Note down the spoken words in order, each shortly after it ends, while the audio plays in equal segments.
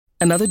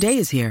Another day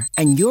is here,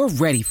 and you're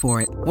ready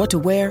for it. What to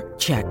wear?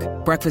 Check.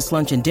 Breakfast,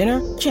 lunch, and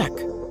dinner? Check.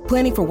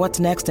 Planning for what's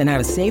next and how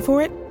to save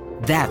for it?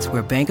 That's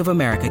where Bank of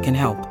America can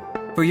help.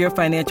 For your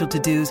financial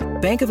to-dos,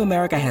 Bank of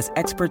America has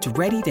experts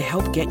ready to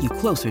help get you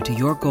closer to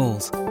your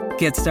goals.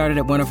 Get started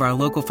at one of our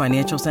local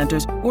financial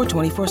centers or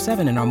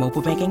 24/7 in our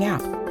mobile banking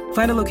app.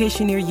 Find a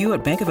location near you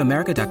at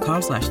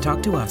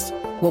bankofamerica.com/talktous.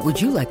 What would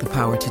you like the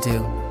power to do?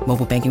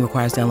 Mobile banking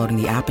requires downloading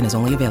the app and is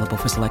only available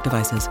for select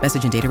devices.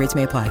 Message and data rates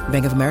may apply.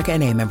 Bank of America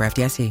N.A., member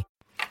FDIC.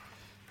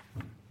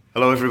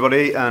 Hello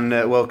everybody and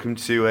welcome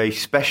to a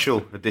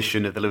special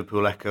edition of the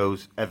Liverpool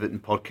Echoes Everton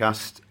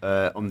podcast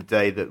on the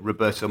day that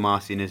Roberto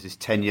Martinez's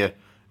tenure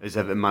as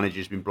Everton manager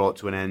has been brought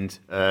to an end.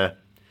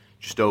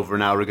 Just over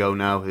an hour ago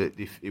now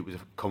it was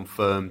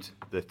confirmed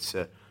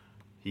that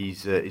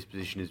his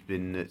position has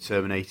been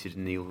terminated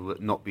and he'll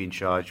not be in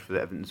charge for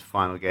the Everton's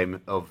final game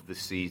of the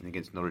season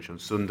against Norwich on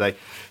Sunday.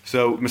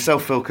 So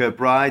myself, Phil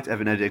Kirkbride,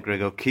 Everton editor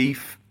Greg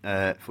O'Keefe,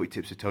 footy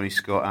tipster Tony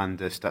Scott and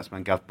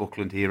statsman Gav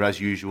Buckland here as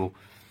usual.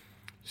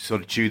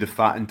 Sort of chew the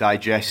fat and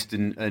digest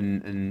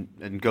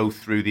and go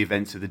through the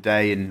events of the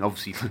day, and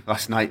obviously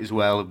last night as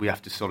well. We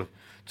have to sort of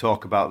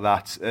talk about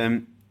that.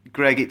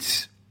 Greg,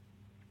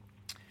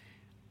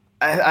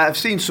 I've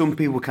seen some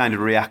people kind of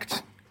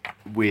react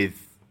with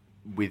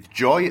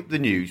joy at the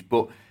news,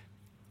 but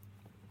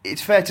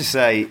it's fair to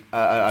say,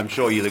 I'm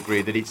sure you'll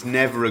agree, that it's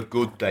never a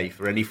good day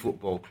for any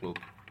football club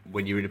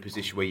when you're in a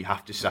position where you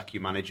have to sack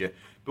your manager.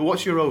 But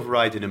what's your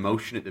overriding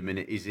emotion at the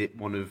minute? Is it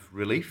one of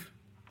relief?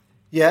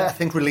 Yeah, I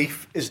think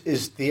relief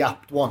is the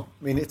apt one.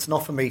 I mean, it's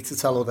not for me to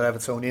tell other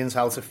Evertonians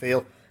how to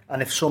feel.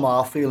 And if some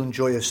are feeling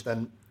joyous,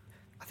 then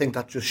I think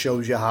that just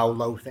shows you how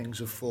low things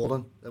have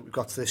fallen. That we've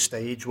got to this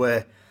stage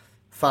where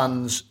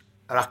fans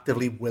are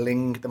actively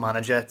willing the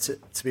manager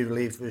to be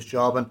relieved of his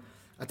job. And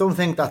I don't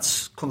think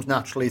that comes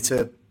naturally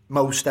to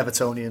most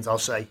Evertonians, I'll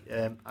say.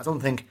 I don't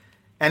think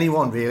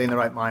anyone really in the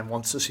right mind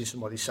wants to see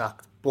somebody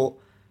sacked. But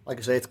like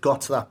I say, it's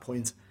got to that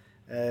point.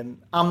 I'm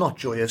not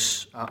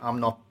joyous. I'm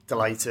not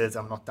delighted.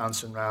 I'm not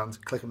dancing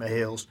around, clicking my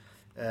heels.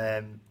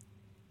 On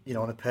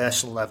a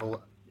personal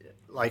level,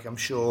 like I'm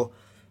sure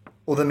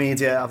other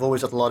media, I've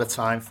always had a lot of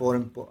time for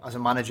him. But as a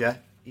manager,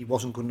 he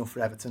wasn't good enough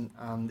for Everton,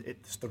 and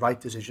it's the right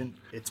decision.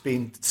 It's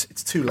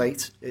too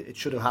late. It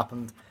should have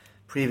happened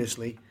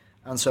previously,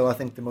 and so I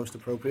think the most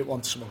appropriate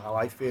one, somehow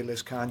I feel,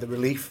 is kind of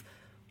relief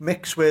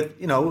mixed with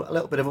a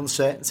little bit of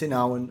uncertainty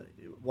now and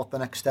what the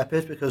next step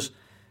is, because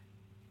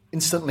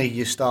instantly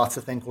you start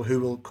to think, well, who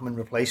will come and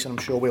replace? And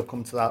I'm sure we'll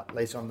come to that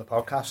later on in the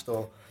podcast.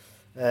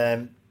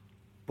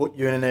 But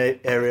you're in an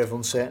area of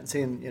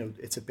uncertainty, and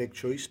it's a big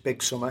choice,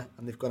 big summer,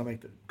 and they've got to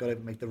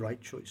make the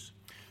right choice.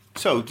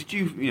 So, did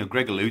you?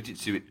 Greg alluded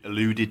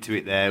to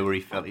it there, where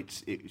he felt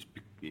it's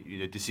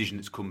a decision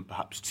that's come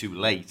perhaps too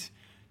late.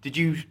 Did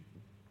you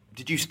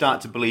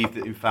start to believe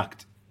that in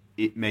fact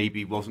it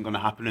maybe wasn't going to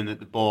happen, and that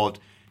the board,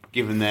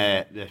 given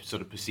their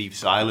sort of perceived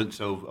silence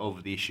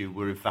over the issue,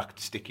 were in fact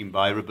sticking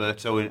by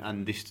Roberto,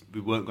 and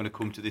we weren't going to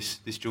come to this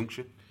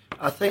junction?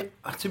 I think,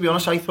 to be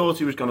honest, I thought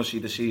he was going to see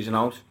the season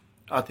out.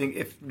 I think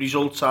if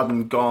results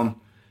hadn't gone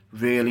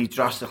really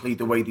drastically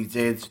the way they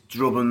did,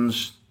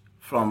 drubbins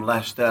from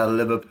Leicester,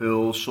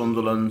 Liverpool,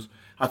 Sunderland,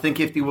 I think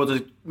if they would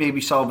have maybe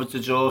salvaged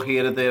a draw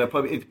here or there,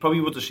 it probably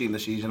would have seen the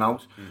season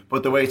out.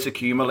 But the way it's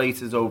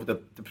accumulated over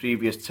the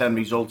previous 10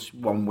 results,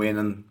 one win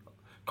and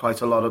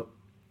quite a lot of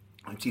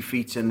empty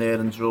feet in there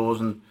and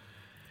draws, and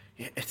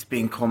it's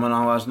been coming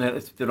now, hasn't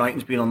it? The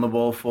writing's been on the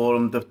wall for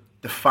him.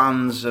 The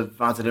fans have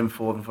had it in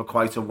for him for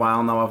quite a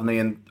while now, haven't they?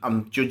 And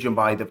I'm judging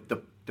by the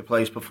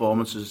players'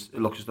 performances,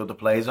 it looks as though the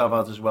players have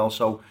had as well.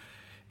 So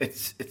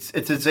it's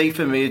a day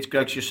for me.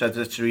 Greg just said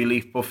it's a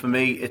relief, but for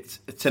me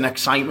it's an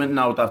excitement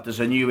now that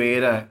there's a new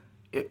era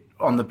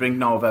on the brink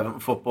now of Everton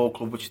Football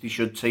Club, which they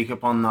should take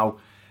upon now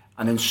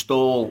and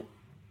install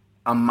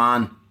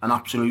an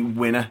absolute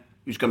winner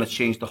who's going to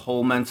change the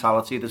whole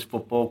mentality of this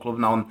football club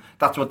now, and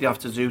that's what they have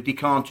to do. They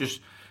can't just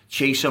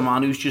chase a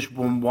man who's just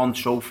won one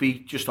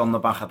trophy just on the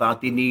back of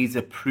that. They need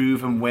a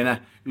proven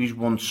winner who's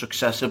won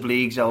successive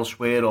leagues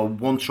elsewhere or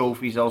won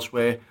trophies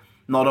elsewhere,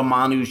 not a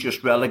man who's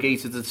just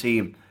relegated the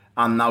team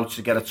and now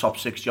to get a top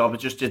 6 job.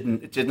 It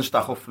didn't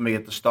stack up for me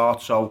at the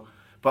start. So,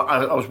 but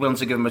I was willing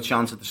to give him a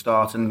chance at the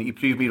start, and he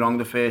proved me wrong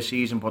the first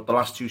season. But the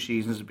last 2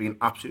 seasons have been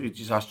absolutely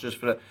disastrous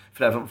for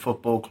Everton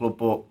Football Club.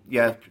 But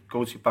yeah,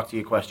 back to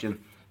your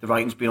question, the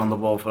writing's been on the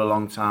wall for a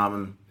long time,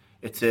 and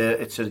it's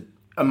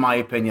in my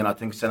opinion, I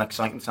think it's an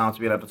exciting time to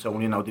be an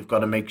Evertonian now. They've got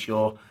to make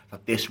sure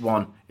that this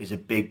one is a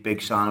big,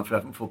 big sign for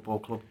Everton Football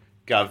Club.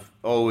 Gav,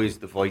 always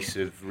the voice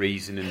of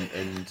reason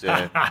and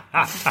no,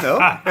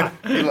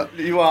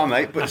 you are,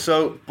 mate. But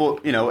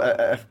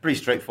a pretty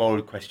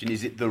straightforward question: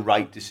 is it the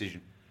right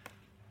decision?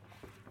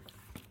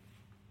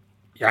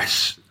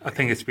 Yes, I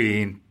think it's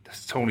been,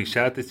 as Tony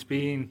said, it's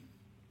been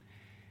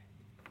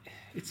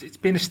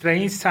a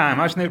strange time,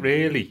 hasn't it,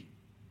 really?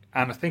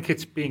 And I think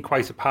it's been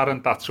quite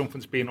apparent that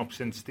something's been up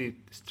since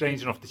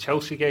strange enough, the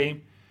Chelsea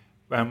game,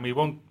 when we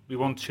won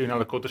 2-0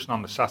 at Goodison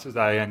on the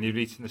Saturday, and you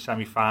reach in the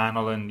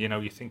semi-final, and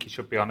you think you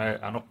should be on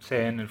an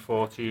upturn in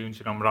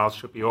fortunes. Morale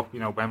should be up.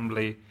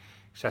 Wembley,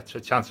 etc.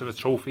 Chance of a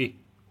trophy.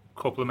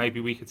 A couple of maybe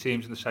weaker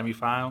teams in the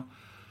semi-final.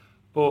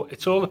 But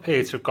it's all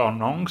appeared to have gone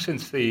wrong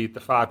since the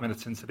 5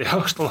 minutes into the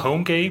Arsenal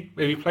home game,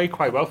 where we played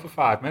quite well for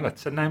 5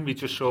 minutes, and then we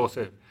just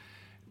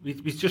we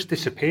just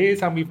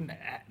disappeared, and we've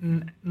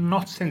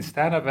not since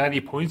then at any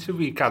point have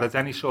we gathered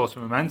any sort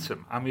of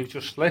momentum, and we've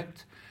just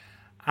slipped.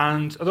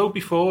 And although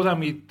before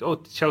then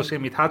Chelsea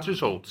we'd had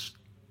results,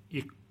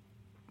 you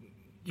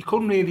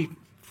couldn't really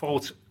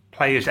fault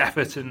players'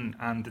 effort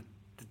and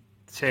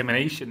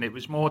determination. It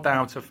was more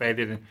down to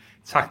failure in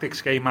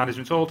tactics, game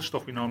management, all the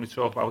stuff we normally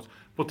talk about.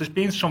 But there's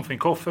been something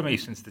up for me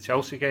since the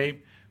Chelsea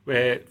game,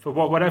 where for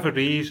whatever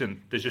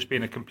reason there's just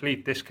been a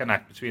complete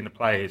disconnect between the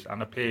players,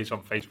 and appears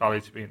on face value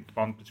to be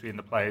one between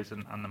the players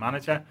and the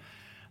manager.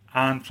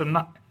 And from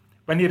that,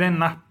 when you're in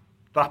that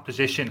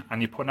position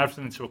and you're putting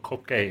everything into a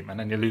cup game, and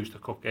then you lose the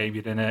cup game,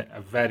 you're in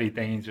a very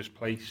dangerous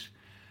place.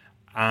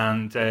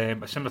 And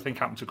a similar thing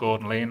happened to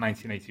Gordon Lee in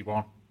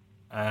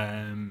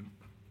 1981,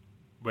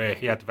 where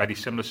he had a very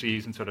similar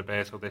season to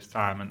Roberto this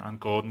time, and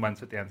Gordon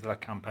went at the end of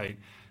that campaign.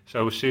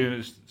 So as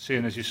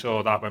soon as you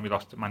saw that when we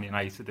lost to Man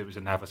United, it was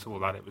inevitable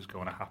that it was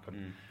going to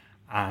happen.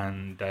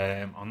 And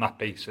on that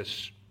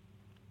basis,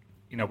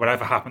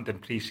 whatever happened in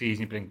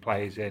pre-season, you bring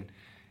players in,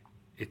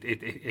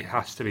 it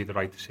has to be the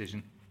right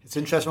decision. It's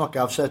interesting what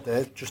Gav said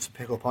there, just to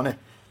pick up on it.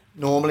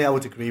 Normally I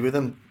would agree with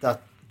him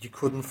that you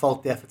couldn't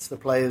fault the efforts of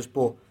the players,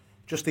 but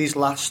just these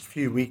last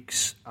few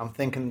weeks, I'm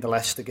thinking the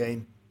Leicester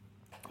game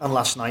and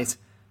last night,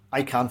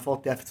 I can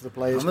fault the efforts of the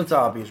players. And the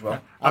derby as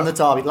well. And the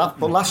derby. But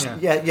well,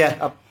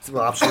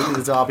 absolutely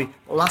the derby.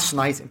 But last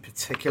night in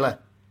particular,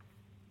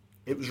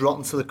 it was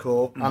rotten to the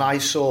core, and I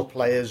saw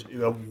players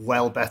who are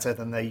well better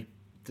than they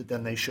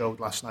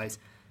showed last night.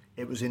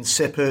 It was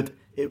insipid,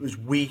 it was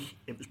weak,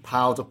 it was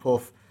powder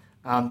puff,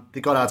 and they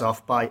got had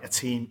off by a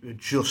team who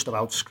just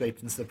about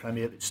scraped into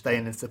the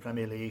staying into the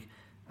Premier League.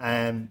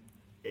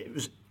 It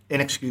was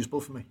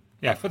inexcusable for me.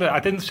 Yeah, I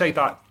didn't say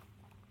that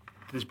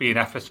there's been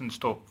effort and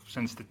stuff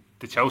since the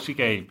Chelsea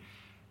game.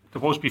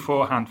 There was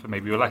beforehand for me.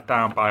 We were let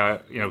down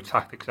by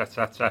tactics,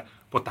 etc.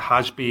 But there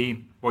has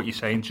been what you're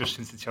saying just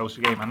since the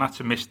Chelsea game, and that's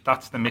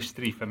the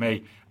mystery for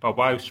me. But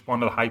why it's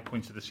one of the high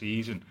points of the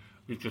season,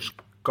 we've just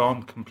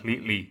gone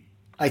completely.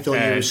 I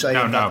thought you were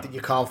saying that you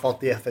can't fault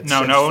the effort.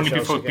 No, only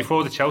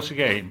before the Chelsea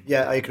game.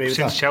 Yeah, I agree with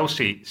that. Since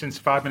Chelsea, since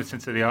 5 minutes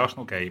into the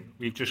Arsenal game,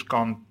 we've just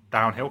gone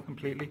downhill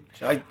completely.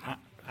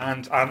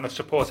 And I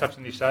support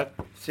everything you said.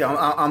 See,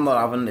 I'm not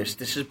having this.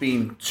 This has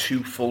been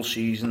 2 full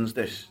seasons.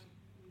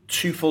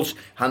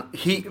 And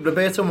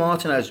Roberto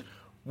Martinez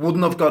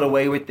wouldn't have got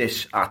away with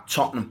this at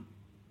Tottenham.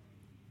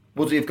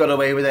 Would he have got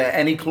away with it at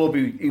any club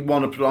who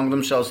want to prolong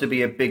themselves to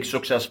be a big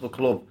successful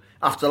club?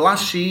 After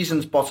last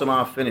season's bottom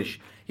half finish,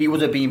 he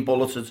would have been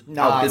bulleted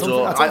out the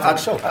door.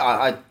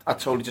 I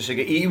totally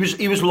disagree. He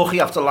was lucky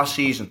after last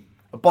season,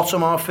 a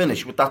bottom half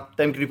finish with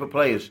them group of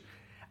players,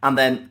 and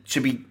then to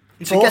be.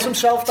 He forced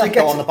himself to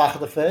get on the back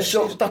of the first.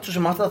 So that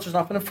doesn't matter. That doesn't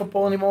happen in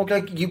football anymore.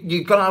 Like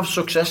you've got to have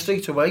success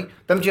straight away.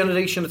 Them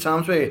generation of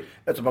times where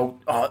it's about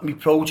my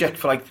project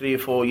for like 3 or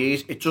 4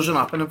 years. It doesn't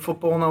happen in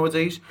football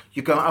nowadays.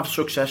 You've got to have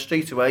success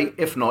straight away.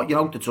 If not, you're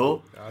out the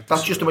door.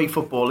 That's just the way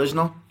football is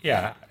now.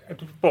 Yeah,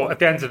 but at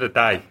the end of the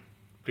day,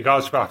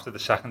 because after the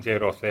second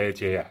year or third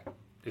year,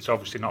 it's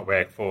obviously not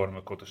worked for him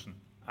at Goodison,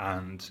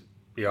 and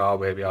we are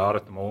where we are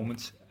at the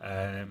moment.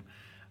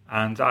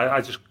 And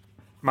I just.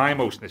 My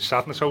emotion is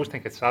sadness. I always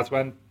think it's sad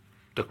when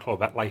the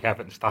club, like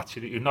Everton,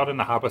 statue, you're not in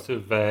the habit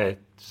of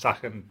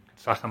sacking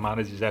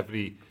managers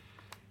every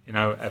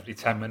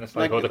 10 minutes.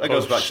 Like other clubs. It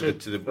goes back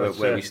to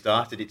where we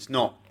started. It's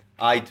not.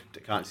 I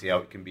can't see how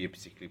it can be a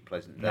particularly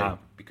pleasant day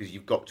because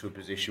you've got to a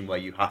position where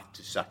you have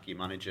to sack your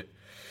manager.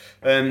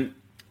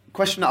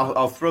 Question that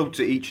I'll throw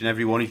to each and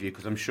every one of you,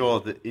 because I'm sure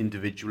that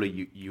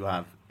individually you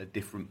have a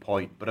different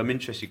point. But I'm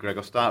interested, Greg.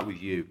 I'll start with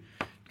you.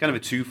 Kind of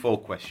a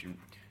twofold question.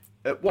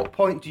 At what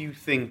point do you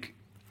think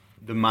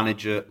the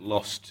manager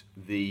lost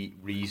the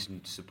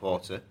reasoned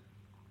supporter?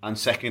 And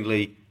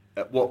secondly,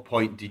 at what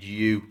point did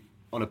you,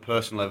 on a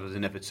personal level as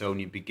an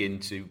Evertonian, begin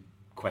to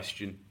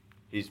question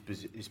his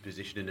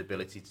position and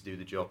ability to do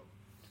the job?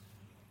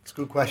 It's a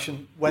good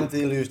question. When did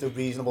he lose the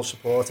reasonable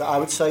supporter? I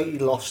would say he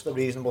lost the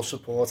reasonable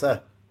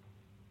supporter.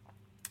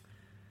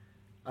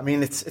 I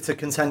mean, it's a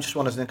contentious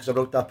one, isn't it? Because I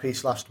wrote that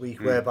piece last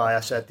week whereby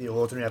I said the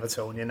ordinary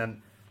Evertonian, and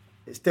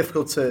it's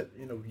difficult to,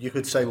 you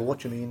could say, well, what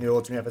do you mean the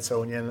ordinary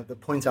Evertonian? The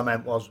point I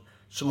meant was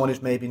someone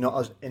who's maybe not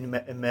as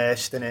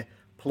immersed in it,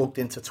 plugged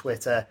into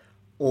Twitter,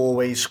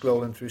 always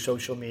scrolling through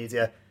social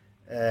media.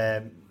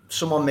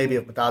 Someone maybe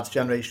of my dad's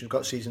generation who's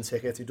got a season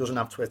ticket, who doesn't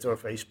have Twitter or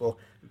Facebook,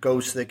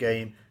 goes to the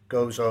game,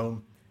 goes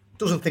home,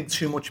 doesn't think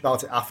too much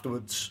about it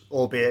afterwards,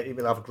 albeit he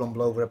will have a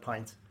grumble over a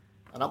pint.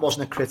 And that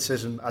wasn't a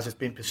criticism as it's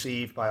been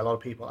perceived by a lot of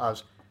people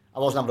as. I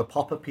wasn't having a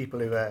pop at people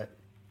who are,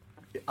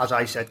 as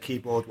I said,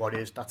 keyboard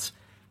warriors.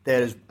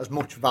 They're as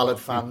much valid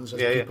fans as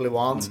people who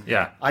aren't.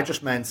 Yeah. I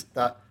just meant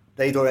that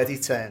they'd already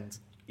turned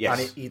Yes.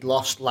 And he'd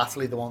lost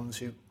latterly the ones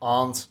who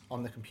aren't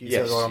on the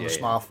computer or on the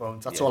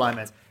smartphones. That's all I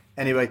meant.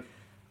 Anyway,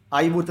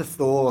 I would have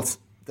thought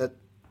that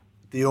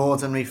the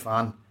ordinary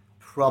fan,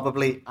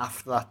 probably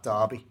after that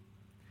derby,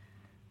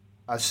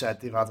 has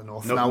said they've had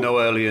enough. No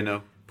earlier,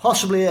 no.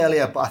 Possibly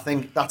earlier, but I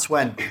think that's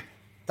when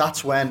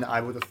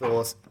I would have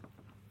thought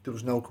there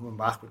was no coming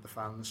back with the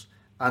fans.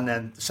 And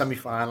then the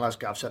semi-final, as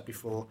Gav said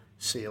before,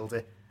 sealed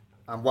it.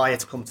 And why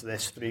it's come to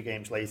this 3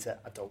 games later,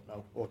 I don't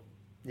know. But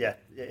yeah,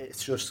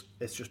 it's just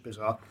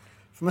bizarre.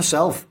 For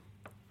myself,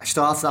 I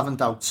started having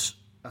doubts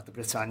at the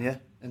Britannia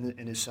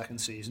in his second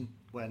season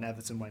when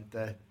Everton went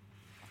there.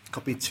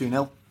 Got beat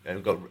 2-0.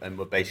 And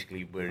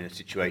we're in a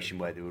situation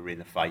where they were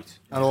in a fight.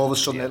 And all of a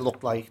sudden it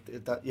looked like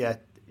that. Yeah,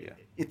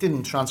 it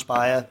didn't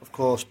transpire, of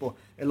course, but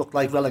it looked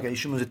like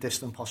relegation was a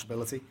distant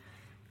possibility.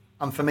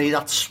 And for me,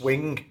 that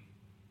swing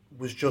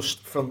was just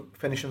from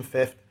finishing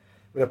 5th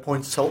with a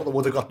point total that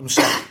would have got them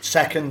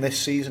second this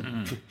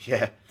season.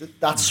 Yeah,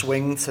 that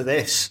swing to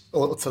this,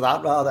 or to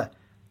that rather,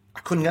 I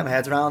couldn't get my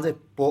head around it.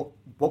 But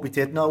what we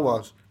did know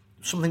was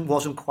something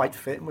wasn't quite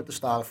fitting with the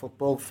style of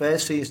football.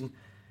 First season,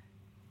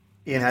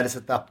 he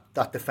inherited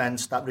that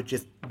defence, that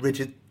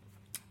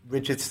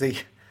rigidity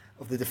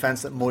of the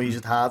defence that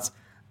Moyes had.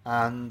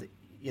 And,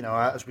 you know,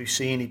 as we've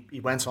seen, he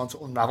went on to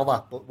unravel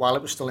that. But while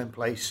it was still in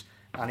place,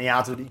 and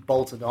he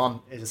bolted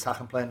on his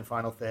attacking play in the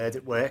final third,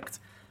 it worked.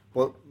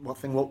 But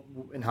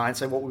in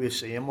hindsight, what we were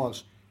seeing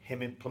was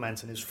him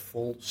implementing his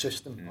full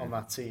system on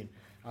that team.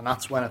 And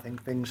that's when I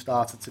think things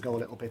started to go a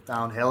little bit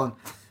downhill.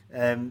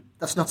 And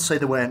that's not to say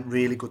there weren't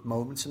really good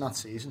moments in that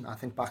season. I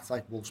think back to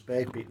like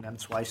Wolfsburg, beating them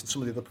twice, and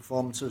some of the other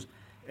performances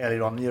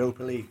earlier on in the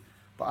Europa League.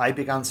 But I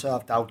began to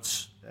have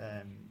doubts,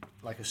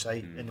 like I say,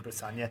 in the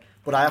Britannia.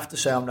 But I have to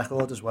say on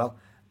record as well,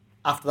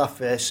 after that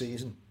first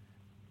season,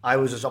 I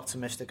was as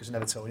optimistic as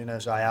an Evertonian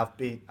as I have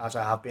been,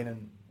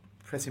 and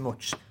pretty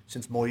much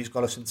since Moyes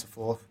got us into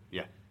 4th.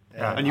 Yeah,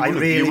 and you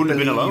wouldn't have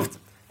been alone.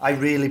 I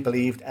really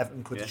believed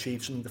Everton could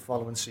achieve something the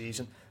following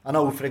season. I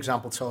know, for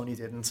example, Tony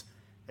didn't,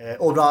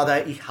 or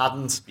rather he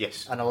hadn't.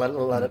 Yes. And I'll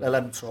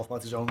let him talk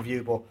about his own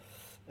view, but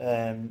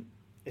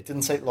it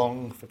didn't take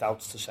long for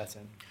doubts to set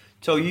in.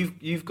 So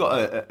you've got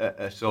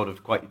a sort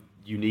of quite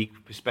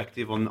unique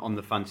perspective on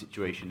the fan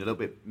situation, a little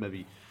bit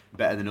maybe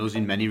better than us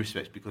in many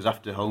respects, because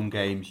after home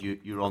games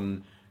you're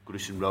on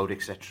Goodison Road,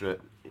 etc.,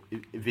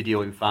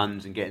 videoing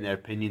fans and getting their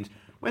opinions.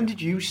 When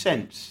did you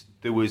sense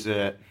there was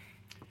the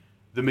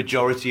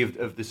majority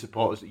of the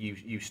supporters that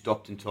you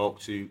stopped and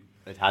talked to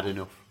had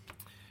enough?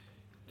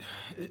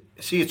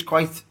 See, it's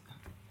quite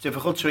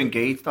difficult to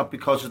engage that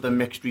because of the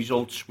mixed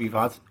results we've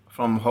had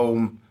from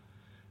home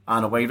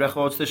and away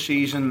records this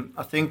season.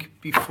 I think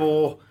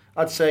I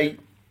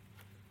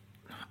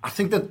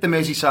think that the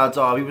Merseyside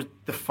derby was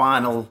the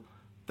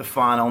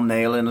final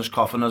nail in his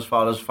coffin as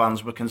far as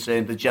fans were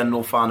concerned. The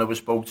general fan who we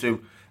spoke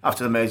to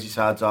after the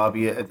Merseyside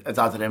derby had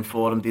had it in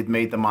for him. They'd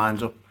made their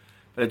minds up.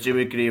 But I do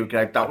agree with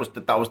Greg. That was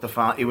the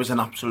fan. It was an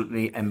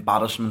absolutely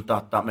embarrassment,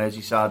 that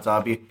Merseyside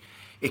derby.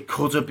 It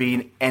could have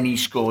been any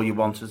score you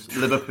wanted.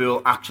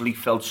 Liverpool actually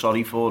felt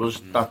sorry for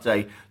us that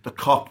day. The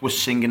cop was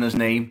singing his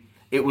name.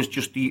 It was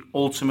just the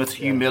ultimate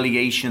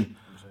humiliation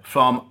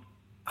from.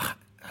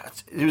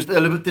 It was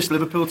this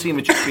Liverpool team.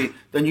 Would just be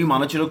the new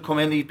manager would come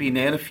in. He'd been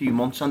there a few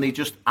months, and they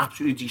just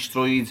absolutely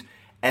destroyed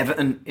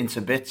Everton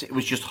into bits. It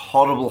was just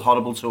horrible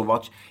to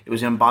watch. It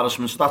was an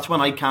embarrassment. So that's when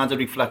I kind of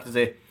reflected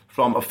it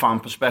from a fan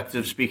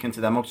perspective, speaking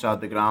to them outside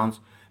the ground.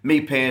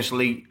 Me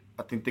personally,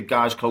 I think the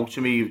guys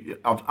coaching me,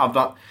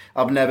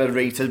 I've never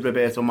rated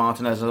Roberto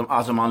Martinez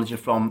as a manager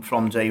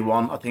from day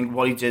one. I think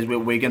what he did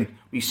with Wigan,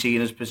 we see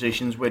in his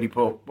positions where he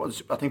put.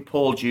 I think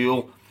Paul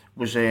Jewell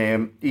was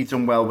he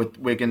done well with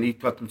Wigan. He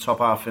got them top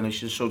half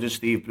finishes. So did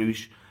Steve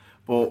Bruce.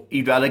 But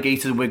he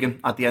relegated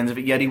Wigan at the end of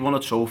it. Yeah, he won a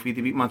trophy.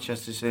 They beat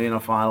Manchester City in a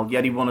final.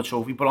 Yeah, he won a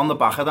trophy. But on the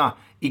back of that,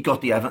 he got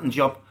the Everton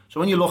job.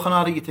 So when you're looking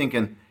at it, you're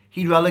thinking,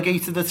 he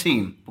relegated the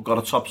team but got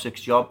a top 6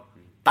 job.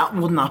 That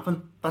wouldn't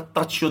happen.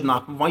 That shouldn't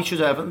happen. Why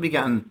should Everton be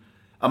getting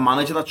a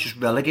manager that just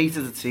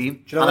relegated the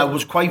team? And I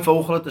was quite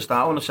vocal at the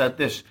start when I said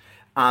this.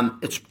 And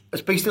it's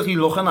basically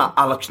looking at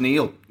Alex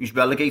Neil, who's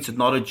relegated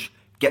Norwich,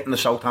 getting the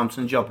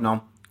Southampton job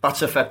now.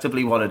 That's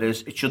effectively what it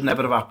is. It should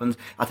never have happened.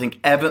 I think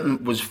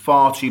Everton was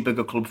far too big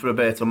a club for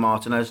Roberto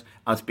Martinez,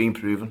 and it's been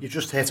proven. You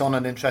just hit on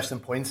an interesting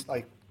point.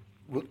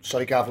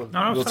 Sorry, Gav,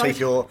 we'll take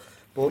your...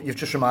 But you've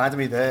just reminded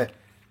me there.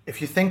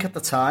 If you think at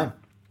the time,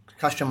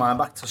 cast your mind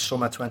back to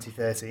summer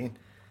 2013,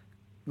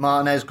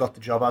 Martinez got the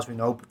job, as we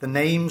know, but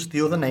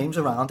the other names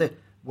around it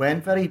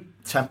weren't very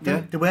tempting.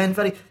 Yeah. They weren't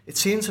very... It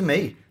seemed to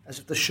me as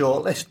if the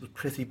shortlist was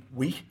pretty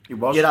weak. It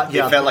was. It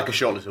felt like a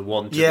shortlist of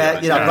one. You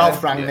had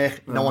Ralph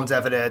Rangnick, no one's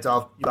ever heard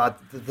of. You had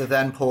the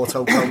then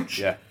Porto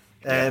coach.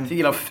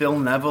 You'll have Phil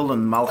Neville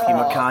and Malky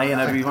Mackay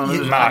and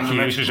everyone. Mark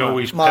Hughes is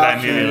always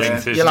perennially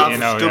linked.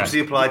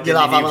 Stubbsy applied, he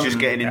was just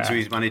getting into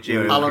his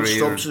managerial Alan career.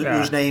 Stubbs,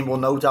 whose name will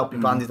no doubt be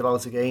bandied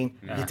about again.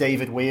 Your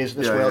David Weir's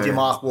this world, your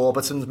Mark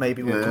Warburton's,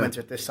 maybe we'll come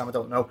into it this time, I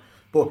don't know.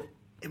 But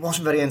it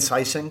wasn't very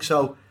enticing.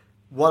 So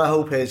what I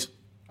hope is,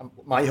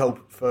 my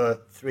hope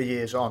for 3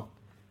 years on,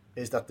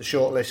 is that the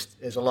shortlist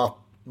is a lot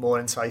more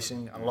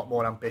enticing and a lot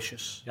more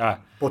ambitious. Yeah,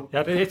 but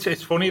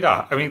it's funny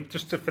that, I mean,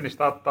 just to finish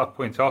that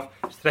point off,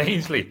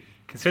 strangely,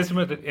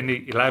 considering we're in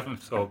the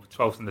 11th or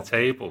 12th in the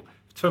table,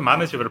 to a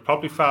manager, we're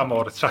probably far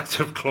more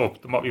attractive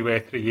club than what we were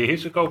 3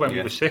 years ago when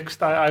we were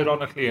 6th,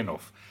 ironically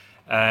enough,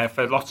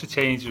 for lots of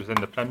changes within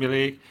the Premier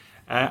League.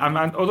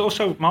 And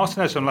also,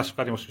 Martinez, unless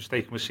very much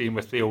mistaken, was seen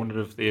with the owner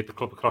of the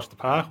club across the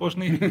park,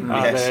 wasn't he?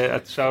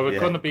 Yes. So it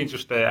couldn't have been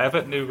just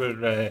Everton who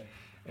were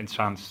in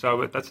trance.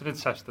 So that's an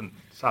interesting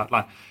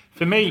sideline.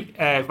 For me,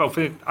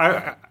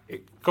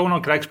 going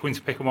on Greg's point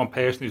to picking one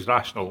person who's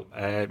rational,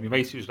 my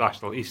mate who's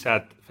rational, he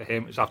said for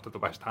him it was after the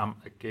West Ham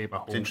game at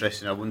home. It's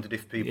interesting. I wondered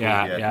if people.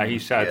 He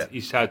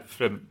said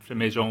from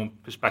his own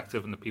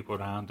perspective and the people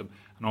around him,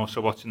 and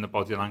also watching the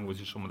body language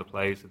of some of the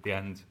players at the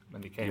end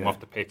when they came off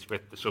the pitch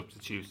with the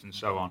substitutes and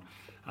so on,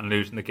 and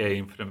losing the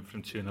game from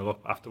 2-0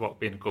 up after what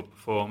being a good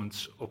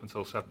performance up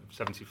until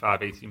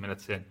 75, 80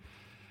 minutes in.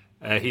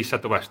 He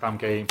said the West Ham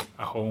game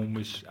at home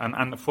was, and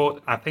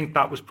I think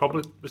that was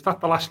that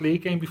the last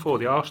league game before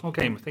the Arsenal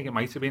game? I think it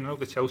might have been.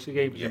 The Chelsea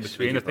game was in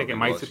between. I think it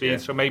might have been.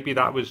 So maybe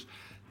that was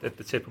the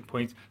tipping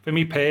point. For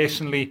me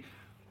personally,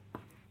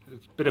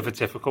 it's a bit of a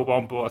difficult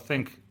one, but I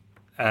think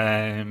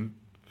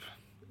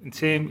in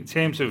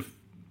terms of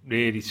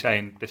really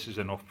saying this is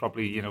enough,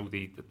 probably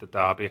the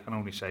derby, I can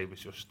only say was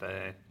just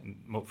in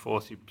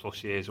 40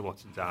 plus years of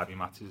watching derby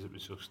matches, it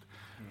was just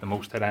the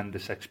most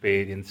horrendous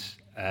experience.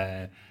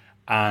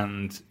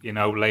 And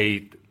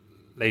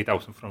laid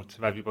out in front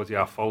of everybody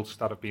our faults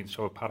that have been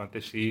so apparent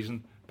this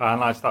season. By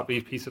and large, that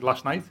repeated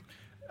last night.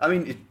 I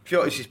mean,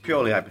 this is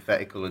purely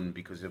hypothetical, and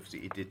because obviously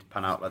it did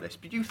pan out like this.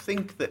 But do you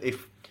think that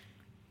if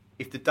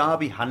the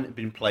derby hadn't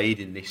been played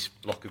in this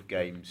block of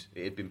games,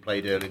 it had been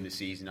played early in the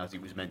season as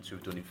it was meant to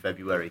have done in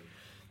February,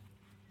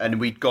 and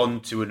we'd gone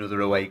to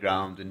another away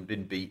ground and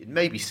been beaten,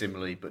 maybe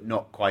similarly, but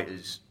not quite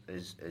as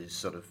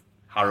sort of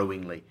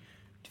harrowingly,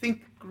 do you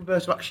think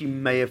Roberto actually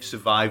may have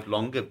survived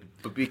longer?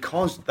 But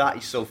because that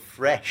is so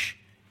fresh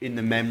in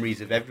the memories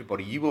of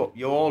everybody, you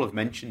all have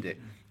mentioned it,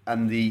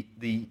 and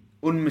the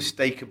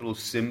unmistakable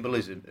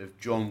symbolism of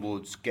John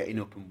Woods getting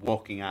up and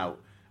walking out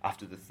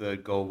after the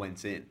third goal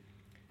went in.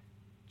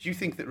 Do you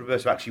think that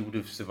Roberto actually would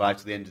have survived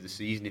to the end of the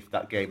season if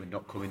that game had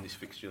not come in this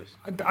fixture list?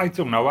 I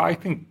don't know. I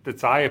think the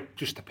die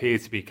just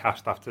appeared to be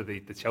cast after the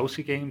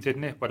Chelsea game,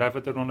 didn't it? Whatever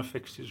the run of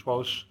fixtures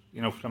was,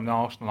 from the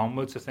Arsenal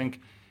onwards. I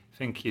think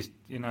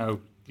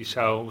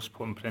yourselves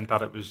put in print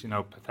that it was,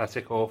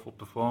 pathetic, awful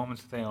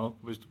performance.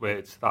 Was where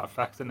it's that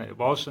effect, and it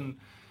was. And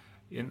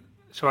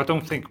so I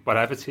don't think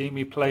whatever team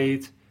we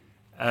played,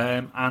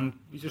 and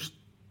we just,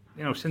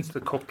 since the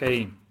cup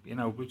game,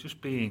 we've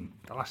just been,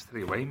 the last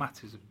 3 away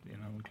matches,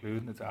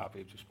 including the derby,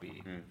 have just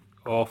been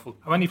awful.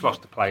 And when you've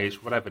lost the players,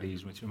 for whatever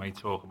reason, which we may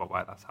talk about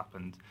why that's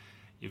happened,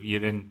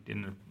 you're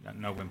in a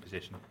no-win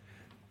position.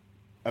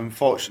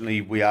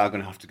 Unfortunately, we are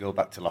going to have to go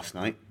back to last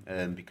night,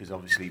 because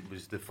obviously it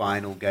was the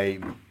final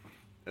game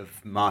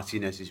of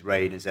Martinez's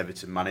reign as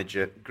Everton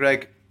manager.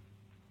 Greg,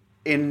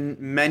 in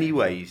many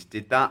ways,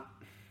 did that,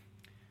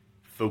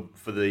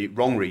 for the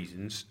wrong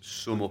reasons,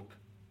 sum up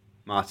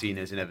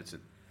Martinez and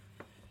Everton?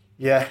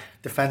 Yeah,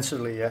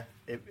 defensively, yeah.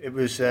 It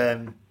was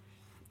they're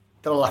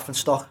a laughing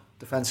stock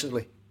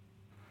defensively.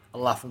 A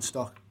laughing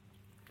stock.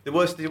 The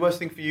worst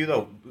thing for you,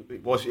 though,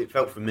 it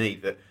felt for me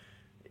that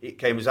it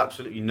came as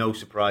absolutely no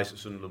surprise that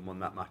Sunderland won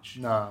that match.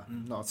 No,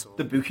 not at all.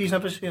 The bookies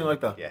never seen it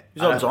like that. Yeah.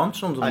 It was on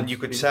Sunderland. And you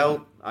could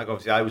tell,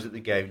 obviously I was at the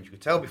game, and you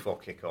could tell before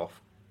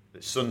kick-off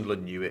that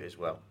Sunderland knew it as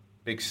well.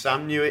 Big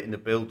Sam knew it in the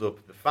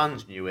build-up, the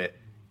fans knew it,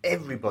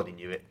 everybody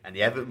knew it, and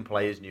the Everton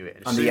players knew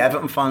it. And the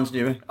Everton fans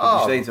knew it.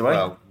 Straight away.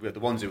 Well, the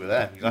ones who were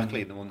there,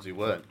 exactly, and the ones who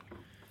weren't.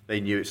 They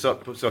knew it. So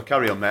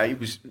carry on there.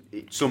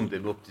 It summed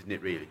him up, didn't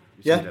it, really?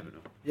 Yeah.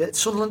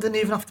 Sunderland didn't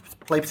even have to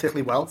play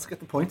particularly well to get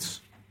the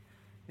points.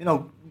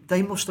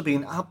 They must have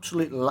been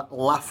absolutely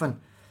laughing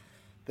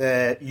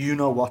their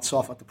what's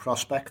off at the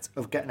prospect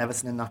of getting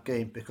Everton in that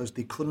game, because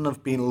they couldn't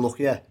have been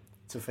luckier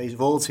to face,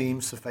 of all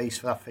teams to face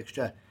for that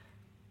fixture.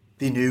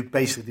 They knew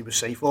basically they were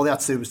safe. All they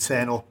had to do was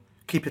turn up,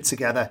 keep it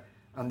together,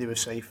 and they were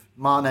safe.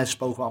 Martinez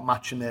spoke about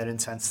matching their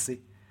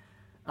intensity.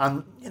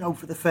 And,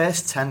 for the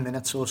first 10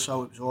 minutes or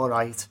so, it was all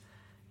right.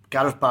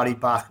 Gareth Barry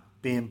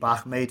being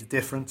back made a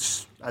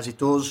difference, as he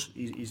does.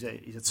 He's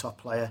a top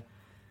player.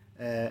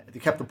 They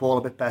kept the ball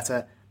a bit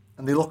better,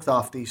 and they looked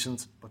half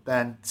decent. But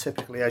then,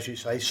 typically, as you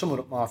say, summing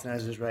up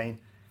Martinez's reign,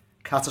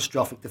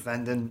 catastrophic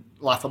defending,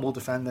 laughable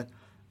defending,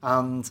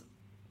 and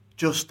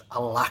just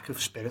a lack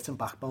of spirit and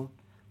backbone.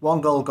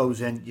 One goal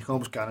goes in, you can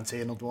almost guarantee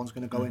another one's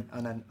going to go in,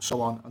 and then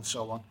so on and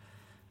so on.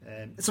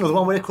 It's another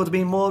one where it could have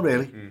been more,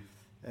 really.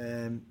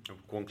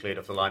 One cleared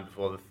off the line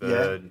before the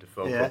third, and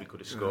Defoe probably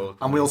could have scored.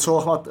 And we'll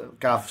talk about,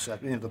 Gav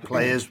said, the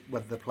players,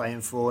 whether they're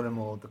playing for him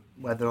or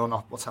whether or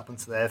not what's happened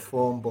to their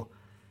form. But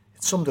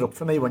it summed it up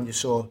for me when you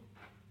saw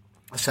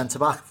a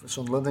centre-back for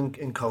Sunderland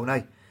in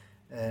Kone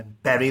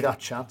bury that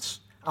chance,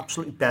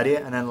 absolutely bury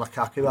it, and then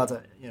Lukaku had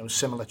a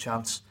similar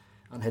chance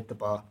and hit the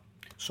bar.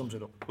 Sums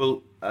it up.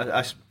 Well,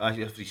 I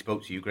obviously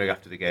spoke to you, Greg,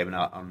 after the game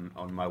and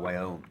on my way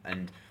home,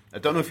 and I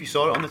don't know if you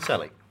saw it on the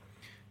telly,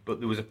 but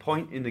there was a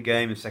point in the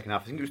game in the second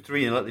half, I think it was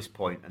 3-0 at this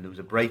point, and there was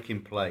a break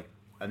in play,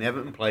 and the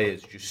Everton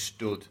players just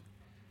stood,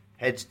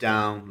 heads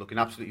down, looking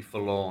absolutely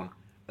forlorn,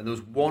 and there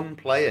was one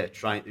player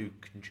trying to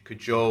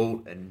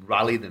cajole and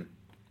rally them,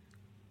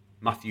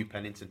 Matthew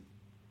Pennington.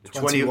 The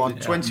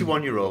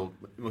 21-year-old,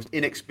 the most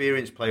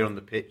inexperienced player on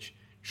the pitch,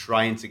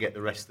 trying to get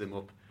the rest of them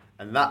up.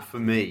 And that, for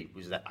me,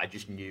 was that I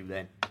just knew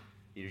then.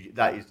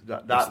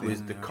 That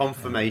was the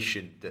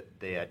confirmation that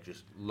they had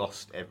just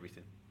lost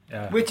everything.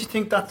 Yeah. Where do you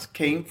think that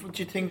came from?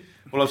 Do you think?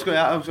 Well, I was going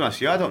to ask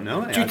you. I don't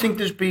know. Do you think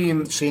there's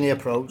been senior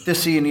pros? The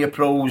senior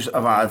pros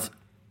have had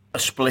a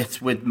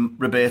split with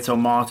Roberto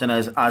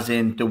Martinez, as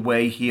in the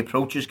way he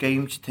approaches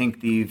games. Do you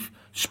think they've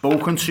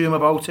spoken to him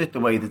about it? The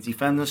way the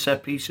defending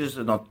set pieces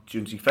are not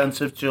doing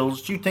defensive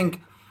drills. Do you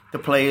think the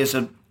players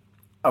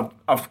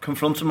have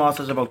confronted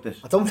Martinez about this?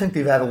 I don't think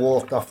they've ever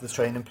walked off the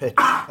training pitch.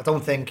 I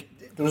don't think.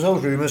 There was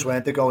those rumours,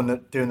 weren't they,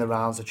 doing the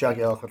rounds that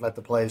Jagielka would let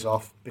the players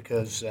off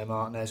because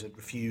Martinez had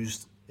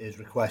refused his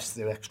request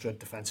to do extra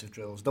defensive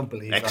drills. Don't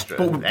believe extra.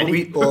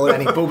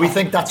 that. But we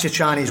think that's your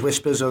Chinese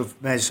whispers of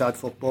Merseyside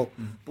football.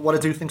 But what I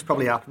do think's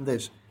probably happened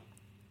is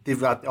they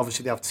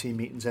have team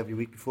meetings every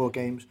week before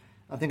games.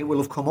 I think it will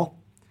have come up.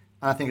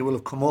 And I think it will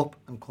have come up.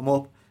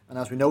 And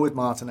as we know with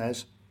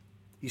Martinez,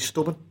 he's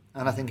stubborn.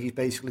 And I think he's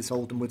basically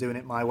told them we're doing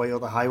it my way or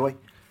the highway.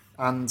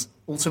 And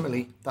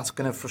ultimately, that's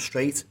going to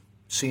frustrate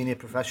senior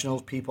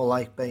professionals, people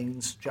like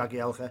Baines,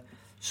 Jagielka,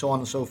 so on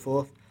and so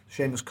forth,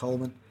 Seamus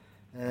Coleman.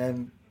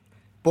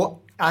 But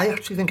I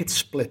actually think it's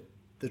split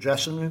the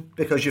dressing room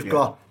because you've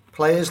got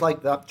players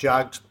like that,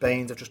 Jags,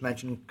 Baines, I've just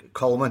mentioned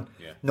Coleman,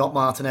 not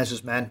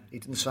Martinez's men. He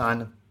didn't sign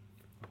them.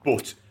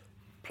 But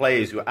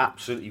players who are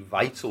absolutely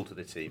vital to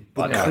the team.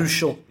 But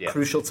crucial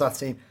to that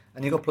team.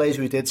 And you've got players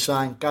who we did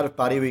sign. Gareth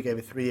Barry, we gave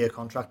a 3-year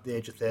contract at the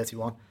age of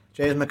 31.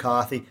 James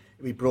McCarthy,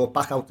 we brought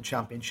back out the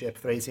Championship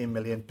for 18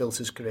 million, built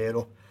his career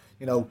up.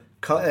 You know,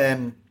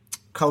 Kone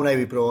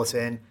we brought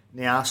in,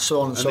 Nias,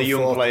 so on and so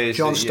forth. Players,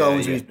 John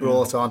Stones we've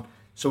brought on.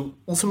 So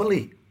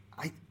ultimately,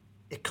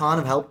 it can't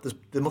have helped.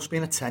 There must be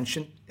an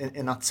tension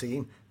in that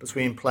team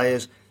between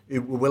players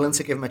who were willing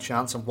to give him a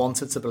chance and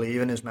wanted to believe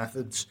in his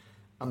methods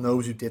and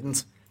those who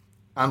didn't.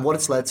 And what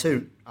it's led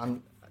to,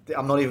 and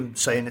I'm not even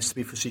saying this to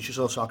be facetious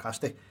or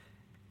sarcastic,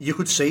 you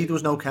could see there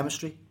was no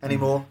chemistry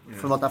anymore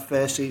from that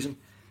first season.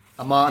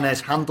 And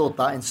Martinez handled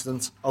that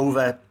incident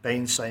over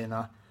Baines saying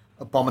that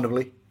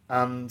abominably.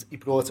 And he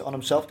brought it on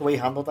himself. The way he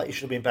handled that, he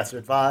should have been better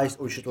advised,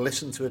 or he should have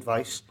listened to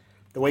advice.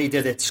 The way he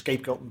did it,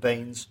 scapegoating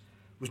Baines,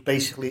 was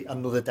basically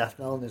another death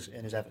knell in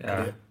his Everton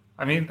career.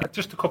 I mean,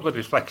 just a couple of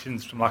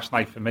reflections from last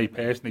night for me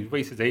personally. He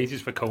waited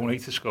ages for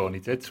Kone to score, and he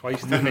did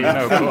twice, didn't he?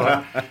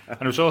 And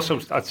it was also,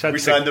 we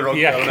signed the wrong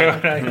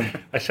Kone.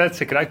 I said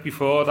to Greg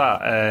before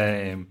that,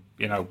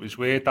 it was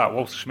weird that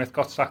Walter Smith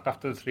got sacked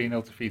after the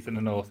 3-0 defeat in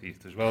the North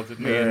East as well,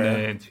 didn't he?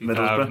 In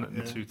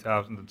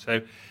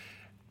 2002.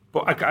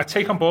 But I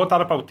take on board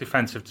that about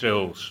defensive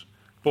drills,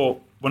 but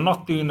we're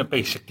not doing the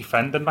basic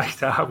defending like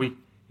that, are we?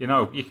 You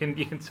know, you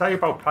can say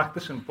about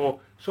practicing, but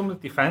some of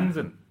the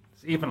defending,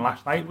 even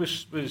last night,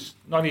 was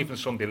not even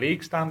Sunday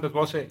League standard,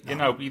 was it? You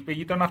know,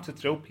 you don't have to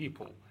drill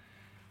people,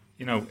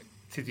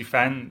 to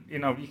defend. You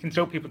know, you can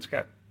drill people to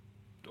get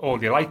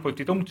all you like, but if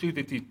you don't do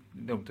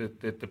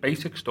the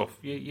basic stuff,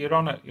 you're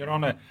on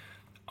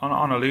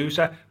a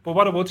loser. But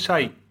what I would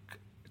say,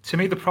 to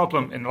me, the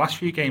problem in the last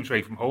few games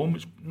away from home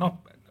is not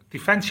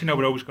defence.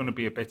 We're always going to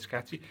be a bit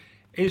sketchy.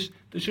 Is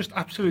there's just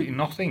absolutely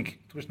nothing.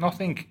 There was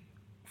nothing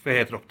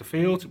further up the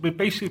field. We're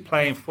basically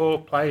playing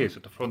 4 players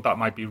at the front. That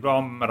might be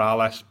Rom,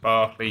 Morales,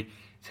 Barkley,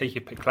 take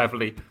your pick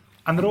cleverly.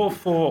 And they're all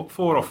 4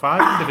 or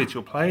 5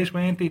 individual players,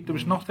 weren't they? There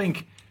was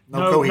nothing,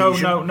 no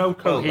cohesion, no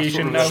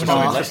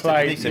to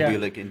play. They said we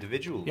were like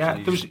individuals. Yeah,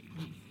 there was,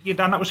 and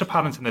that was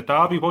apparent in the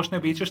derby, wasn't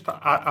it? We just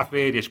at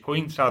various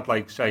points had,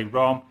 like, say,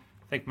 Rom,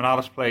 I think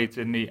Morales played,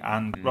 didn't he,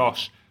 and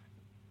Ross,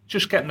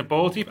 just getting the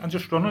ball deep and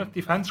just running at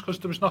defence because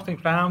there was nothing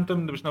around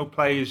them. There was no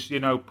players,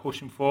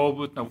 pushing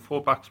forward, no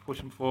full-backs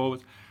pushing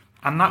forward.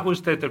 And that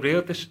was the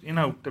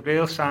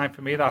real sign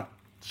for me that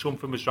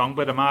something was wrong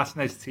with the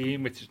Martinez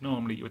team, which is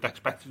normally you would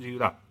expect to do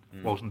that.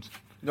 Wasn't.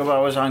 What I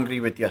was angry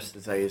with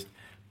yesterday is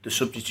the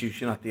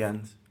substitution at the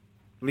end.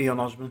 Leon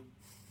Osman.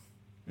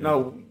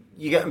 No,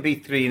 you're getting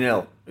beat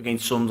 3-0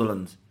 against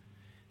Sunderland.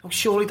 Oh,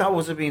 surely that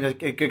would have been a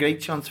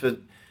great chance for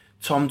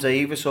Tom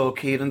Davis or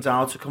Kieran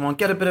Dowd to come on,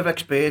 get a bit of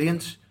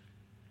experience.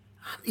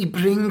 He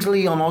brings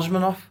Leon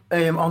Osman off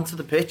onto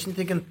the pitch and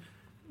thinking,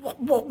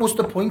 what was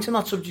the point in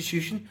that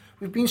substitution?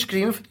 We've been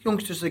screaming for the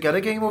youngsters to get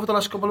a game over the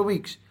last couple of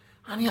weeks,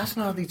 and he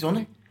hasn't hardly done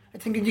it. I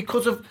think you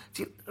could have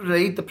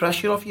laid the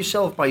pressure off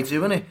yourself by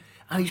doing it,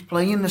 and he's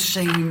playing the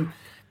same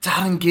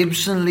Darren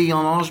Gibson,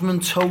 Leon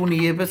Osman, Tony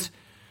Hibbert,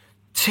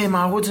 Tim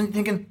Howard, and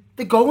thinking,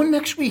 they're going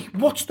next week.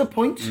 What's the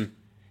point?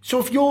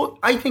 So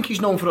I think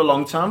he's known for a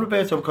long time,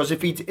 Roberto, because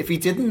if he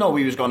didn't know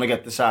he was going to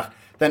get the sack,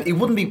 then he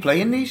wouldn't be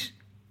playing these.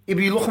 He'd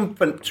be looking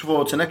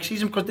towards the next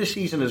season because this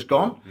season is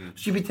gone.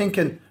 So you'd be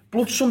thinking,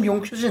 brought some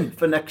youngsters in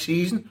for next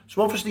season.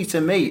 So obviously, to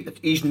me,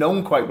 he's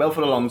known quite well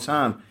for a long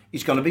time.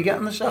 He's going to be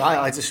getting the sack.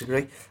 I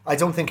disagree. I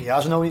don't think he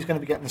has known he's going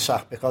to be getting the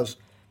sack, because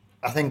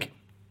I think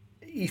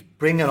he's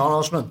bringing on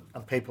Osman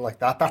and people like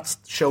that. That's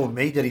showing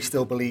me that he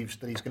still believes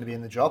that he's going to be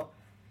in the job.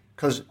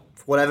 Because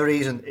for whatever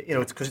reason,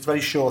 because it's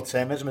very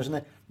short-termism, isn't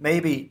it?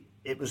 Maybe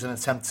it was an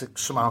attempt to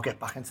somehow get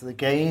back into the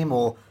game,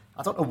 or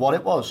I don't know what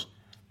it was.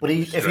 But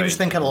if he was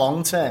thinking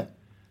long-term,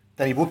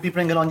 then he would be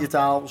bringing on your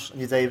Dowells and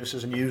your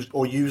Davises and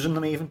using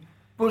them even.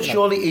 But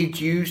surely he'd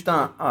use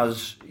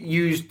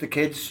the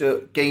kids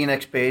to gain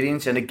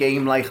experience in a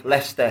game like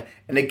Leicester,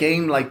 in a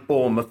game like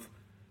Bournemouth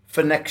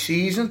for next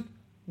season.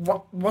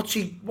 What's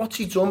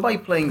he done by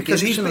playing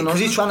because Gibson? He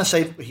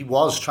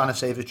was trying to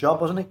save his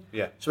job, wasn't he?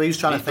 Yeah. So he was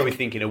trying to probably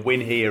thinking a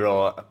win here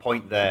or a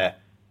point there,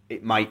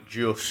 it might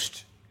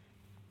just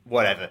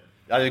whatever.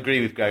 I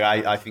agree with Greg.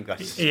 I think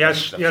that's...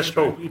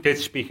 He did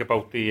speak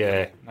about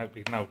the...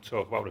 we can now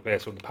talk about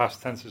Roberto in the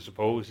past tense, I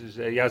suppose.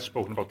 He has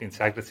spoken about the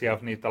integrity,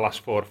 haven't he? The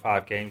last 4 or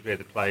 5 games where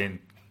they're playing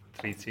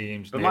 3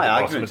 teams. But my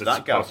argument to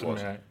that, Gav,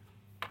 was...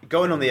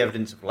 Going on the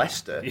evidence of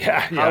Leicester,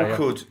 how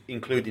could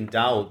including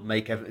Dowell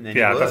make Everton any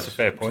worse? Yeah, that's a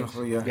fair point.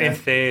 In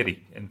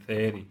theory.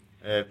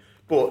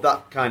 But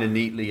that kind of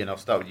neatly, and I'll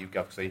start with you,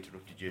 Gav, because I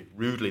interrupted you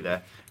rudely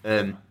there,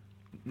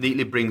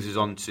 neatly brings us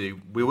on to,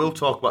 we will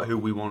talk about who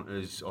we want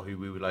as, or who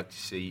we would like to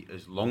see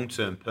as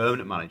long-term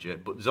permanent manager,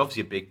 but there's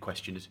obviously a big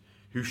question as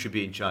who should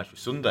be in charge for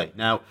Sunday.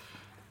 Now,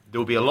 there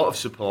will be a lot of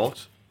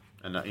support,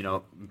 and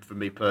for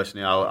me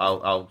personally,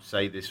 I'll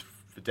say this,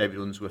 for David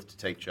Unsworth to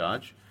take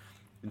charge.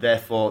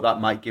 Therefore, that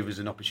might give us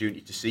an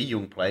opportunity to see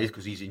young players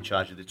because he's in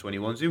charge of the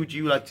 21s. Who would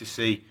you like to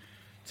see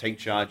take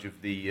charge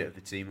of the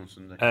team on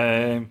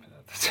Sunday?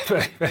 That's a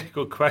very, very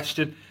good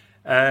question.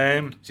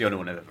 It's the only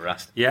one I've ever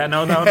asked. Yeah,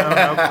 no.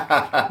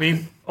 I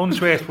mean,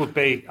 Unsworth would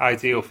be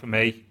ideal for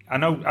me. I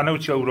know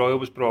Joe Royle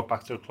was brought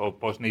back to the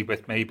club, wasn't he,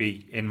 with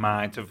maybe in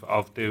mind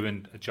of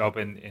doing a job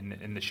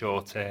in the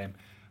short term.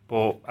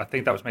 But I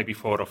think that was maybe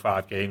 4 or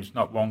 5 games,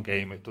 not one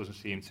game. It doesn't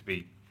seem to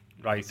be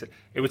right.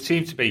 It would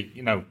seem to be,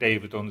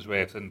 David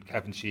Unsworth and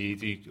Kevin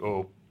Sheedy,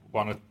 or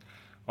one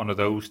of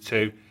those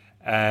two,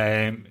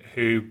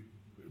 who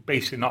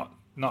basically not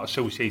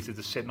associated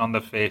as sitting on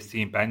the first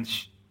team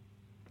bench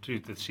through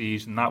the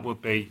season. That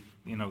would be,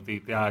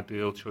 the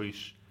ideal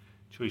choice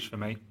for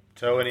me.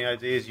 So, any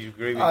ideas? You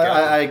agree with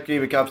Gav? I agree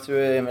with Gav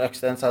to an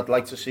extent. I'd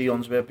like to see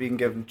Unsworth being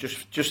given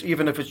just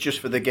even if it's just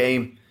for the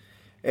game.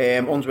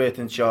 Unsworth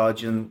in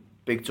charge and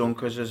Big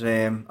Dunkers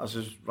as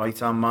his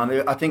right-hand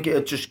man. I think it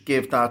would just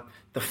give the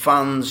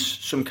fans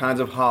some kind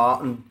of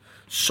heart and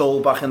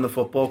soul back in the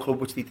football club,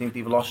 which they think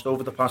they've lost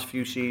over the past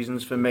few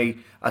seasons. For me,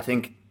 I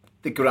think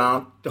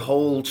the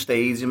whole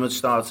stadium would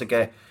start to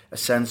get a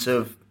sense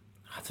of,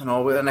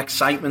 an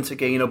excitement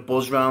again, a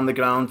buzz around the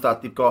ground,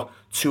 that they've got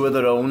 2 of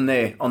their own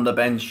there on the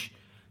bench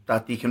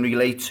that they can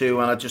relate to.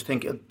 And I just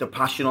think the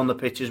passion on the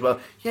pitch as well.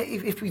 Yeah,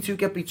 if we do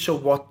get beat, so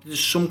what?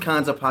 There's some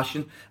kinds of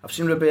passion. I've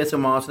seen Roberto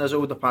Martinez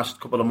over the past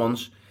couple of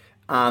months,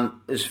 and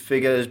his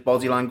figure, his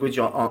body language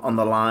on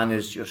the line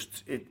is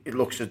just, it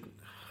looks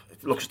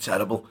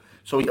terrible.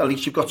 So at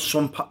least you've got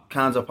some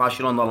kinds of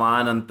passion on the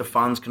line, and the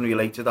fans can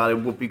relate to that. It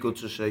would be good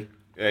to see.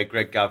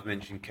 Greg Gav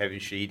mentioned Kevin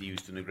Sheedy,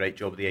 who's done a great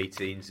job of the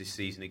 18s this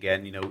season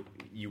again.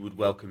 You would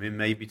welcome him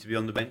maybe to be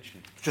on the bench.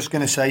 Just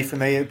going to say, for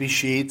me, it would be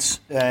Sheeds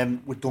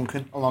with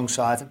Duncan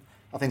alongside him.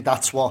 I think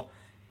that's what,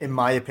 in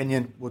my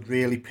opinion, would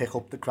really pick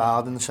up the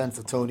crowd in the sense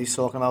that Tony's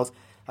talking about.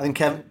 I think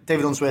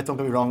David Unsworth, don't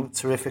get me wrong,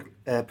 terrific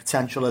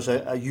potential as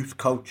a youth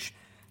coach,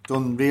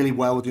 done really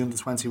well with the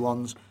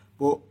under-21s,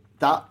 but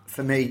that,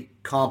 for me,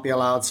 can't be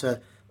allowed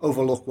to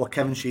overlook what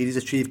Kevin Sheedy's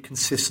achieved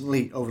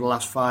consistently over the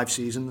last 5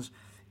 seasons.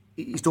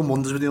 He's done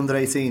wonders with the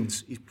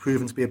under-18s. He's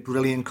proven to be a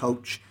brilliant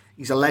coach.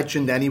 He's a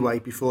legend anyway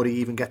before he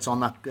even gets on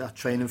that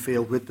training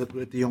field with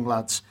the young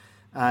lads.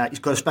 He's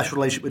got a special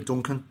relationship with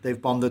Duncan.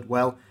 They've bonded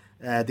well.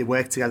 They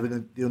worked together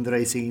with the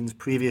under-18s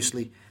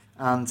previously.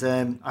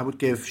 And I would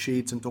give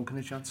Sheeds and Duncan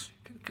a chance.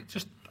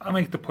 I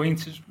make the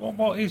point is,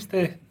 what is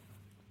the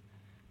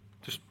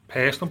just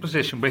personal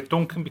position with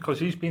Duncan? Because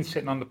he's been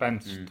sitting on the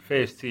bench, the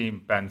first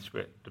team bench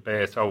with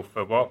Roberto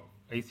for what?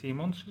 18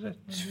 months, is it?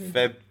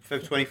 Feb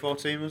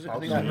 2014, was it? I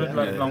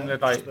think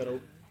longer.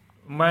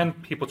 When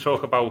people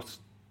talk about,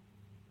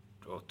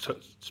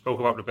 spoke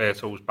about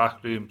Roberto's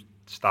backroom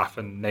staff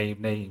and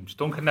names,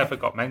 Duncan never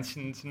got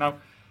mentioned. Now,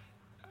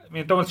 I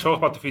mean, I don't want to talk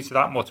about the future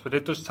that much, but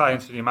it does tie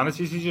into the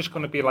managers. He's just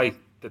going to be like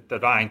the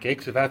Ryan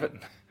Giggs of Everton,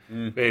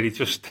 where he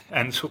just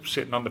ends up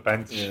sitting on the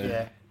bench.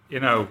 Yeah.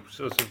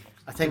 Sort of.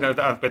 I think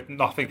but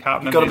nothing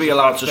happening. You've got to be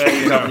allowed to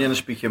speak up and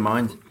speak your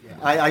mind. Yeah.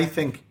 I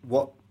think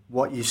what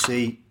you've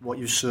seen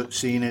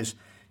is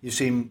you've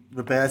seen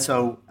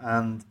Roberto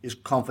and his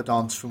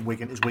confidants from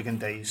his Wigan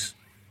days.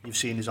 You've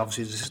seen his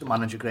assistant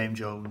manager Graham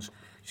Jones.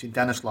 You've seen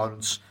Dennis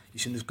Lawrence.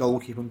 You've seen his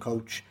goalkeeping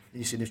coach. And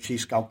you've seen his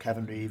chief scout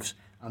Kevin Reeves,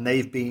 and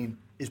they've been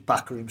his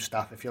backroom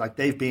staff, if you like.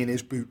 They've been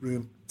his boot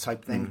room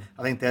type thing.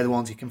 I think they're the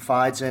ones he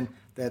confides in.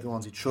 They're the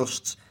ones he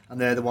trusts, and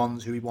they're the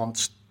ones who he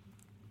wants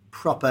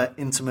proper,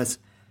 intimate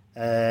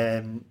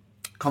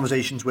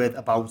conversations with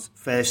about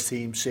first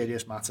team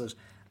serious matters,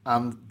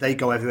 and they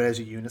go everywhere as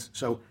a unit.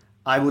 So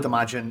I would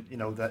imagine,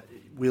 that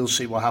we'll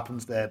see what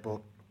happens there,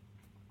 but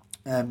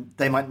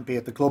they mightn't be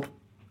at the club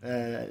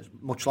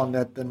much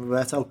longer than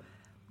Roberto.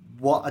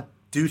 What I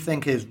do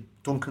think is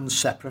Duncan's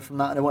separate from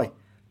that in a way.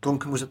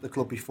 Duncan was at the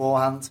club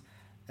beforehand.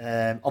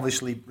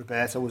 Obviously,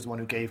 Roberto was the one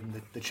who gave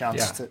him the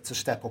chance to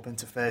step up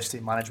into first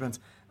team management,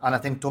 and I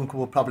think Duncan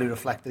will probably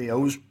reflect that he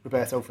owes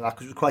Roberto for that,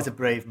 because it was quite a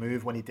brave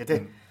move when he did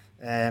it.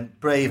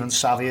 Brave and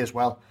savvy as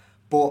well.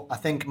 But I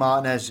think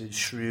Martinez is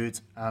shrewd,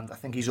 and I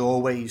think he's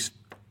always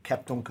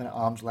kept Duncan at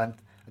arm's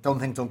length. I don't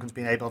think Duncan's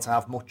been able to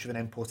have much of an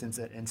input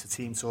into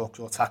team talks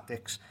or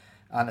tactics,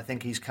 and I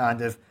think he's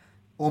kind of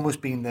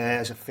almost been there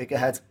as a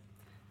figurehead.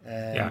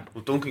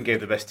 Well, Duncan gave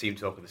the best team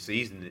talk of the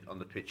season on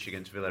the pitch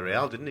against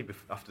Villarreal, didn't he,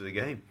 after the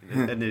game?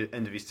 At the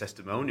end of his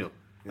testimonial.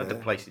 Had the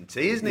place in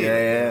tea, isn't he?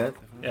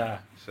 Yeah.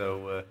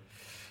 So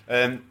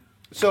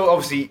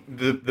obviously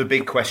the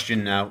big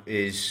question now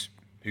is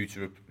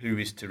who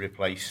is to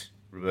replace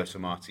Roberto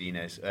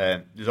Martinez.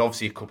 There's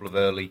obviously a couple of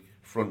early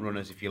front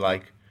runners, if you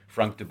like.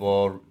 Frank de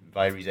Boer,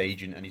 via his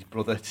agent, and his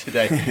brother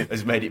today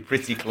has made it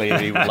pretty clear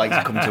he would like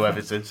to come to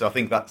Everton. So I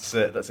think that's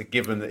a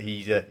given that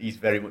he's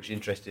very much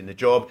interested in the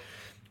job.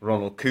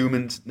 Ronald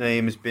Koeman's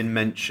name has been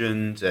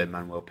mentioned.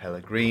 Manuel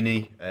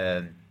Pellegrini.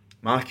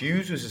 Mark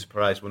Hughes was a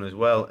surprise one as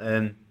well.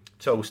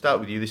 So we'll start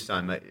with you this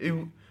time, mate.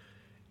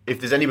 If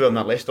there's anybody on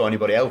that list or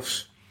anybody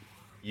else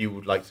you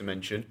would like to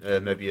mention,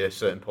 maybe a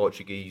certain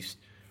Portuguese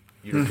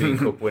European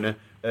Cup winner,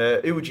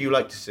 who would you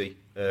like to see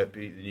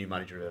be the new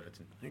manager of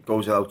Everton? It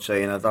goes without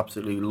saying, I'd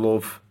absolutely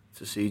love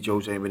to see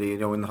Jose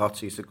Mourinho in the hot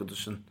seat at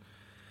Goodison.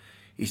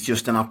 He's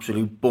just an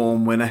absolute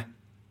born winner.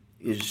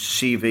 His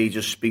CV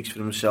just speaks for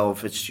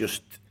himself. It's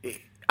just,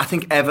 I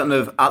think Everton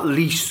have at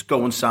least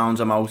go and sound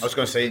him out. I was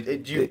going to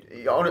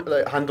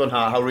say, hand on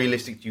heart, how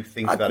realistic do you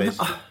think that is?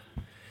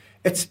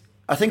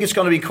 I think it's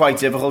going to be quite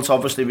difficult,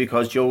 obviously,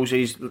 because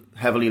Jose's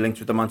heavily linked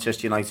with the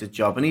Manchester United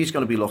job, and he's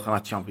going to be looking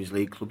at Champions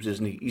League clubs,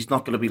 isn't he? He's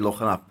not going to be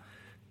looking at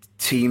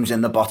teams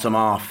in the bottom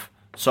half.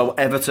 So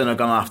Everton are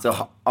going to have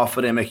to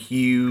offer him a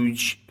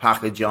huge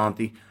package, aren't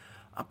they?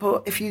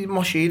 But if you're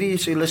Moshiri, you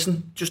say,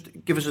 listen, just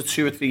give us a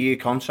 2 or 3 year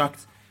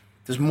contract.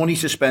 There's money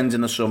to spend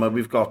in the summer.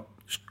 We've got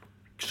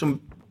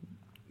some,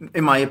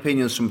 in my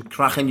opinion, some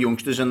cracking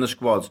youngsters in the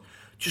squad.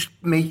 Just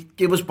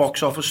give us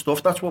box office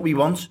stuff. That's what we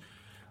want.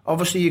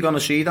 Obviously, you're going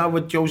to see that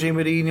with Jose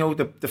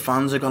Mourinho. The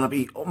fans are going to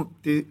be...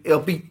 It'll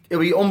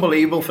be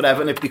unbelievable for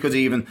Everton if they could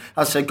even...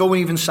 As I said, go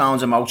and even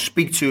sound him out,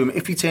 speak to him.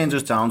 If he turns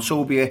us down,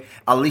 so be it.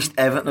 At least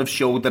Everton have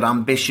showed their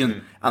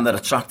ambition and they're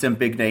attracting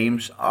big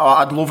names.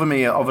 I'd love him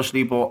here,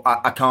 obviously, but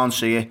I can't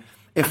see it.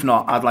 If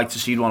not, I'd like to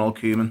see Ronald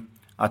Koeman.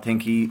 I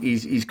think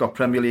he's got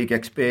Premier League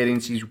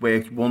experience. He's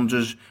worked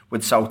wonders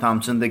with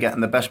Southampton. They're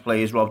getting the best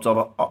players robbed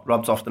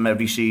off them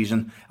every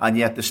season, and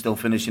yet they're still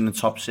finishing in the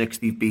top 6.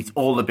 They've beat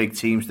all the big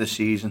teams this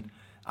season.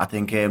 I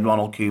think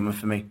Ronald Koeman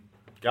for me.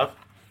 Gav?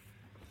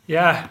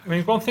 Yeah, I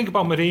mean, one thing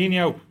about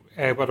Mourinho,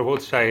 what I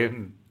would say,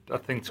 and I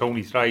think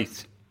Tony's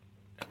right,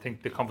 I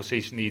think the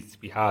conversation needs to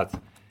be had,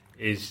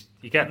 is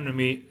you getting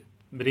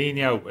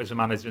Mourinho as a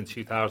manager in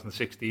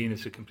 2016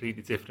 is a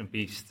completely different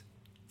beast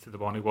to the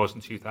one he was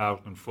in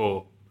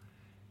 2004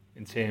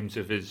 in terms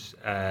of his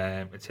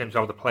in terms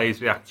of how the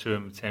players react to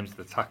him, in terms of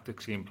the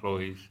tactics he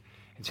employs,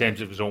 in terms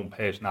of his own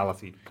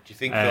personality. Do you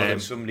think though that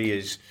somebody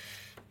as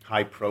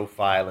high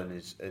profile and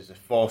as a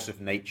force of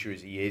nature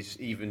as he is,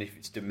 even if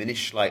it's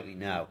diminished slightly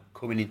now,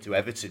 coming into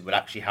Everton would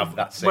actually have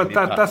that same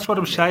impact? That's what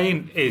I'm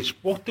saying is,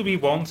 what do we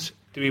want?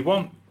 Do we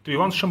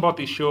want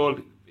somebody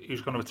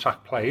who's going to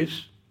attract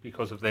players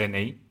because of their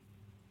name?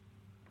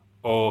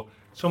 Or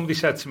somebody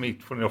said to me,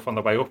 funny enough, on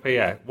the way up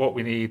here, what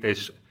we need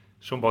is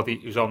somebody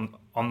who's on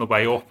the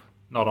way up,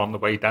 not on the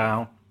way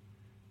down.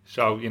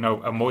 So,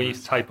 a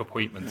Moyes type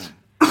appointment.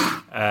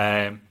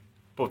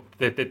 But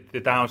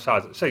the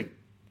downside, say,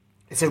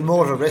 it's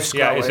more of a risk.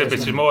 Yeah,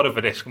 it's more of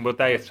a risk, and would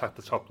they attract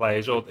the top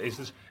players, or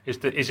is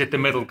it the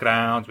middle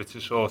ground, which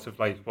is sort of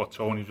like what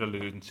Tony was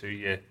alluding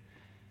to?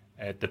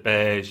 The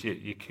Bears, your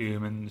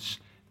Koemans.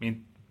 I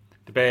mean,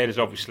 the Bear has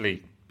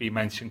obviously been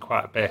mentioned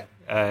quite a bit,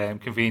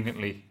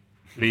 conveniently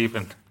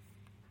leaving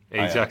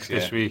Ajax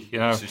this week.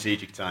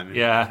 Strategic timing.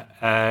 Yeah.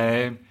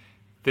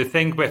 The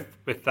thing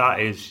with that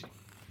is,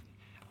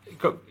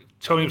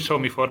 Tony was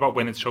telling me before about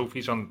winning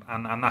trophies, and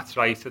that's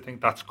right. I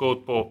think that's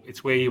good, but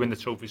it's where you win the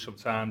trophy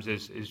sometimes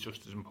is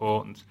just as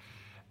important.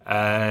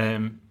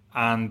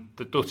 And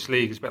the Dutch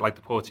league is a bit like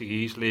the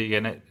Portuguese league,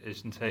 isn't it?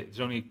 There's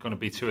only going to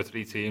be 2 or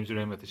 3 teams who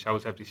are in with the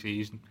shout every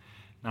season.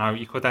 Now,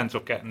 you could end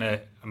up getting a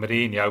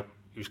Mourinho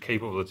who's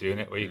capable of doing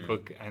it, or you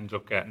could end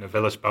up getting a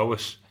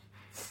Villas-Boas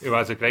who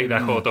has a great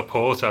record at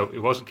Porto,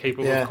 who wasn't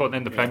capable of cutting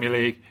in the Premier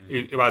League,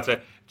 who has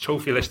a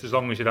trophy list as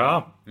long as your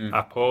arm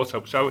at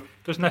Porto. So it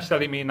doesn't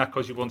necessarily mean that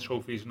because you won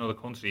trophies in other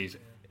countries,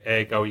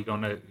 ergo you're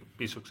going to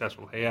be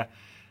successful here.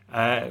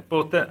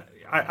 But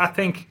I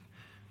think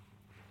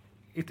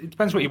it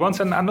depends what you want.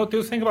 And the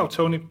other thing about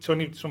Tony,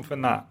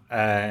 something that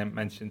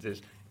mentions is,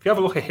 if you have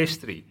a look at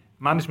history,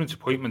 management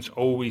appointments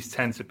always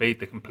tend to be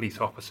the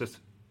complete opposite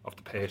of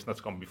the person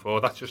that's gone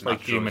before. That's just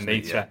like human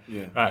nature.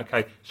 Yeah. Right,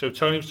 okay. So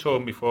Tony was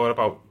talking before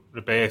about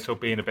Roberto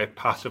being a bit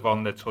passive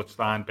on the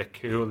touchline, a bit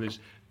cool.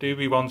 Do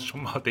we want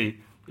somebody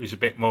who's a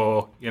bit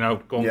more,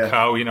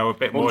 gung-ho, a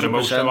bit more 100%.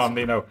 emotional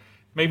on,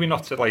 maybe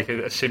not to like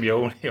a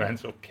Simeone who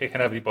ends up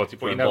kicking everybody,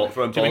 but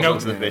do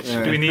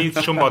we need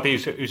somebody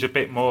who's a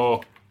bit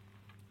more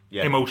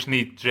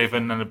emotionally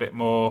driven and a bit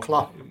more...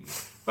 Klopp.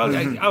 Well,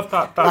 of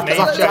that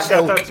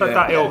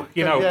ilk,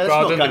 it's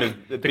rather not than kind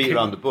of beat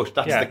around the bush.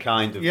 That's the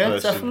kind of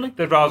person.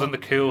 Definitely. Rather than the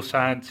cool,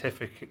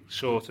 scientific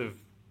sort of,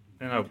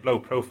 low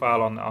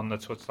profile on the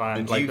touchline.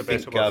 And like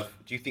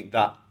do you think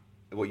that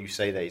what you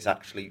say there is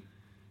actually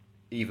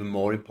even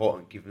more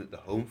important, given that the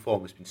home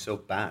form has been so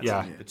bad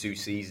for 2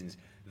 seasons?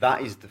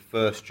 That is the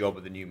first job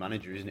of the new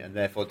manager, isn't it? And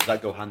therefore, does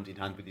that go hand in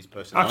hand with his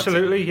personality?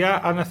 Absolutely,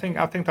 yeah. And I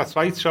think that's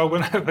right. So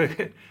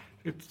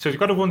so you've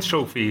got to win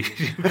trophies.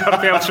 You've got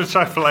to be able to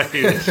attract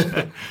players.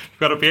 You've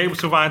got to be able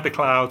to wind the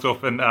crowds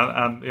up and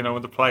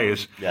the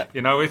players. Yeah.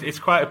 It's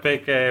quite a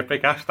big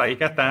ask that you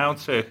get down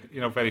to.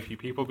 Very few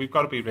people. We've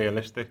got to be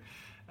realistic.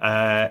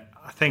 I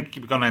think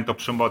you're going to end up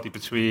somebody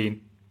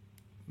between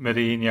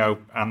Mourinho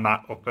and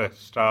that upper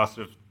start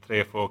of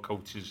 3 or 4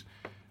 coaches,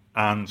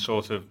 and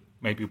sort of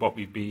maybe what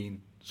we've been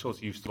sort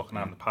of used to looking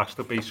at in the past.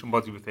 There'll be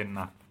somebody within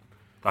that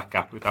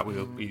gap that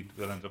we'll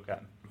end up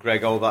getting.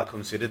 Greg, all that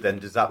considered, then,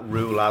 does that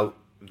rule out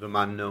the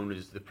man known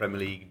as the Premier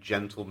League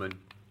gentleman,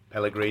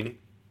 Pellegrini?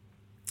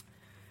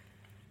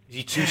 Is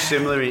he too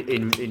similar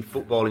in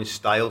footballing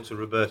style to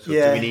Roberto?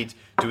 Yeah.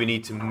 Do we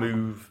need to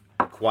move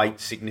quite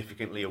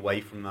significantly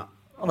away from that?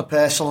 On a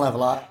personal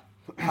level,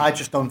 I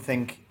just don't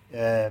think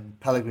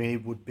Pellegrini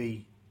would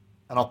be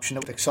an option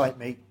that would excite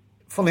me.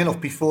 Funnily enough,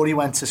 before he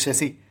went to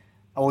City,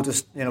 I would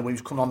just, he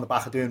was coming on the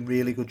back of doing a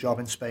really good job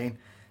in Spain.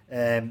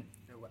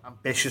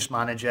 Ambitious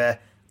manager,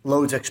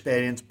 loads of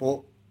experience,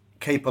 but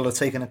capable of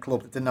taking a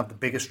club that didn't have the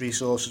biggest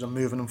resources and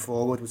moving them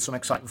forward with some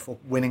exciting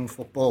winning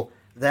football.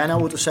 Then I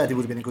would have said he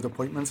would have been a good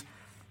appointment.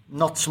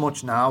 Not so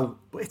much now,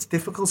 but it's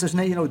difficult, isn't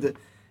it?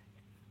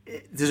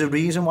 There's a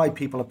reason why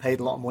people are paid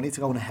a lot of money to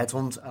go and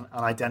headhunt and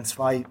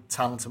identify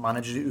talented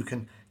managers who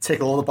can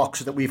tick all the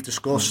boxes that we've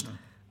discussed,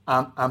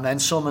 and then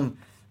some.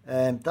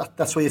 And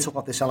that's where you talk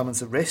about this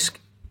element of risk.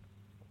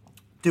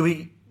 Do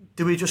we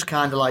just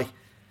kind of like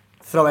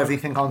throw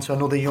everything onto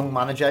another young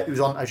manager who's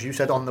on, as you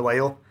said, on the way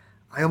up?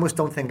 I almost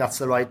don't think that's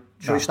the right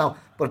choice now.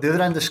 But at the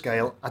other end of the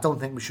scale, I don't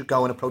think we should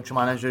go and approach a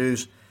manager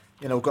who's,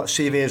 got a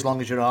CV as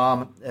long as your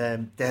arm.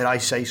 Dare I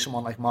say,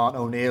 someone like Martin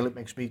O'Neill? It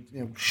makes me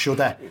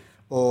shudder.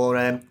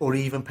 Or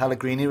even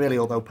Pellegrini, really.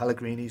 Although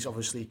Pellegrini's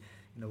obviously,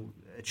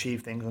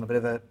 achieved things on a bit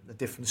of a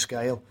different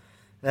scale.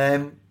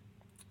 At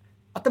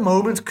the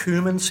moment,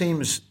 Koeman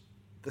seems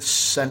the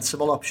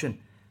sensible option.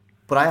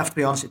 But I have to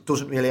be honest, it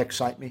doesn't really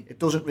excite me. It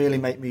doesn't really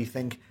make me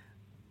think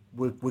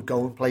we're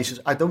going places.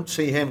 I don't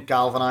see him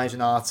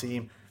galvanising our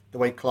team the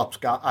way Klopp's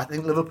got. I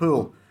think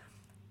Liverpool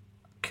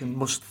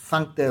must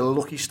thank their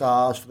lucky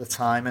stars for the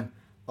timing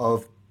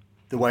of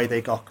the way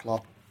they got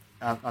Klopp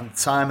and the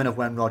timing of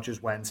when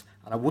Rodgers went.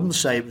 And I wouldn't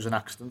say it was an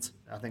accident.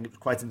 I think it was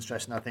quite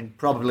interesting. I think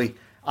probably,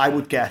 I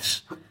would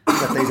guess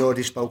that they'd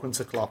already spoken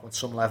to Klopp on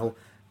some level.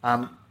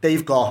 And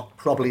they've got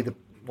probably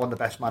one of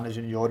the best managers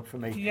in Europe for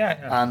me.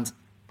 Yeah. And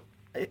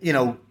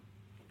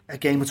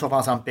again, we're talking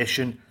about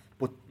ambition,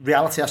 but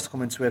reality has to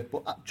come into it.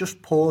 But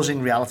just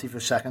pausing reality for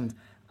a second,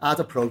 I'd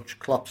approach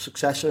Klopp's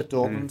successor at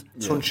Dortmund,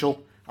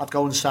 Tuchel. I'd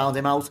go and sound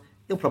him out.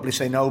 He'll probably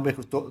say no,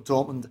 because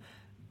Dortmund,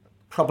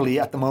 probably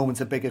at the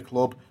moment, a bigger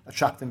club,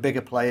 attracting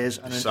bigger players.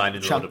 And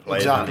signing a lot of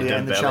players. Exactly,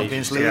 in the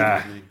Champions League.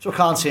 Yeah. So I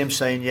can't see him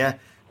saying yeah.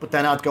 But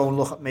then I'd go and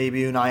look at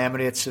maybe Unai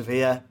Emery at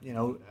Sevilla,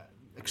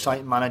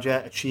 exciting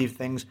manager, achieve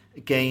things.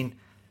 Again,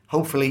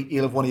 hopefully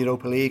he'll have won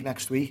Europa League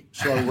next week,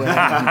 so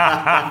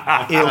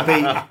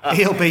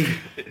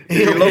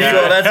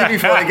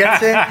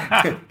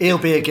he'll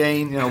be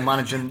again,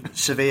 managing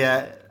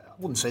Sevilla. I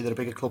wouldn't say they're a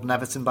bigger club than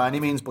Everton by any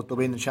means, but they'll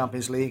be in the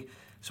Champions League.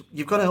 So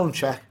you've got to go and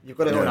check, you've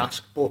got to go and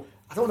ask. But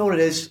I don't know what it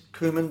is.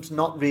 Koeman's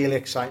not really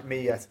exciting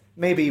me yet.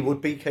 Maybe he would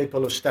be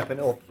capable of stepping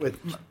up with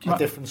a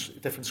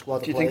different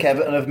squad. Do you think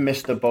Everton have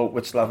missed the boat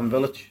with Slaven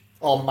Bilic?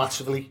 Oh,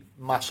 massively.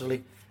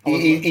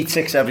 He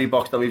ticks every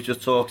box that we've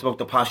just talked about,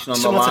 the passion on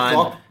Similar the to line.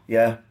 Klopp.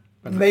 Yeah.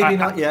 Maybe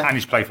not, yeah. And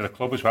he's played for the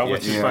club as well,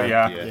 which is great,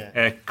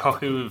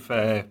 Koku of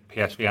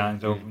PSV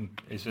Eindhoven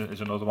is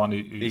another one who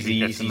is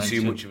he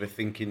too much of a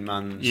thinking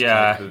man's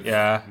type of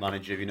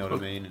manager, if you know what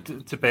I mean?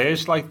 De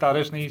Beer's like that,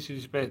 isn't he?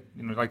 He's a bit,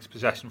 likes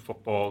possession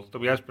football.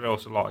 He has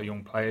brought a lot of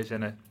young players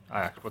in it,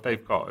 but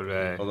they've got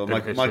although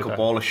Michael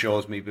Ball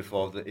assures me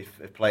before that if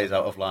a player's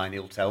out of line,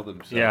 he'll tell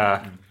them. So.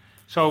 Yeah.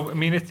 So, I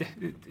mean, it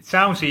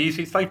sounds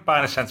easy. It's like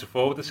buying a centre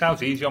forward. It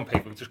sounds easy on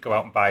paper, just go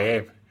out and buy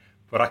him.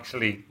 But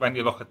actually, when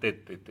you look at the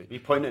you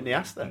pointing at the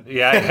ass then?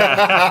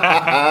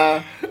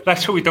 Yeah.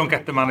 That's why we don't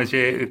get the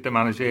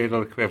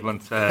managerial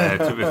equivalent.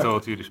 With all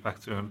due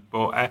respect to him,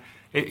 but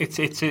it's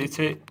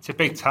a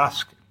big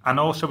task, and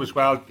also as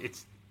well,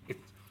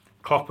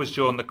 Klopp was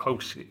during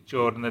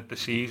the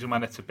season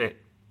when it's a bit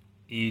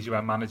easier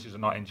when managers are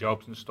not in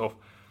jobs and stuff.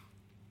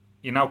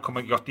 You got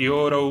the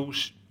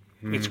Euros.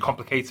 it's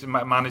complicated.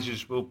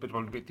 Managers will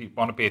want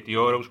to be at the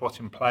Euros,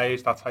 watching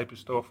players, that type of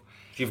stuff.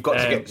 So you've got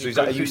to get. So is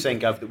that, are you saying,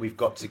 Gav, that we've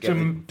got to get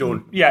it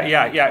done?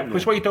 Yeah.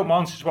 Because what you don't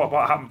want is what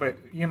happened. But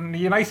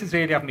United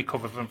really haven't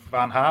recovered from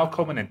Van Gaal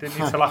coming in, didn't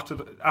he? Until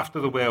after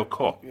the World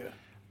Cup,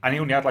 and he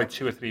only had like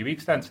 2 or 3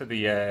 weeks then to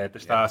the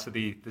start of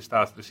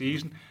the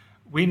season.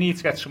 We need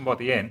to get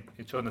somebody in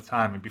during the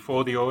time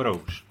before the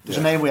Euros. There's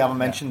a name we haven't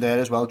mentioned there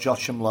as well,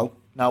 Joachim Low.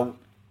 Now,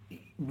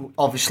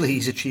 obviously,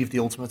 he's achieved the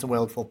ultimate in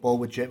world football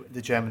with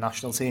the German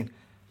national team.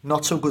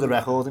 Not so good a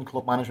record in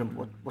club management.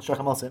 What's your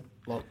comment about him?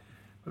 Low?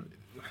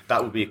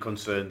 That would be a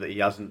concern that he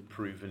hasn't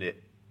proven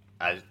it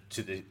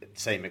to the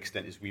same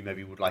extent as we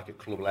maybe would like at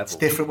club level. It's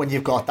different when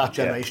you've got that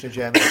generation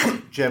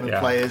of German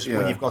players,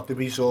 when you've got the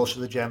resource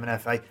of the German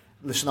FA.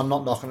 Listen, I'm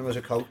not knocking him as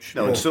a coach.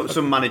 No, and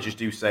some managers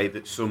do say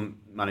that some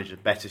managers are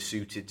better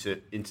suited to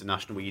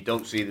international, where you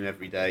don't see them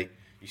every day.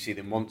 You see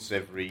them once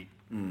every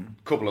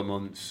couple of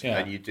months,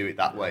 and you do it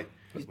that way.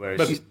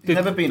 Whereas he's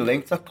never been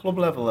linked at club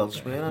level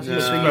elsewhere, has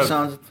he? So you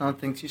sound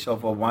think to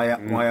yourself, well, why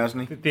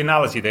hasn't he? The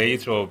analogy there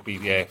you'd throw would be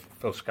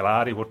Phil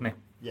Scolari, wouldn't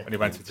he? Yeah. When he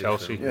went to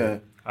Chelsea,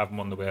 having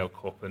won the World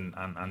Cup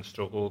and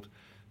struggled.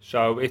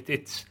 So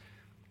it's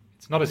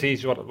not as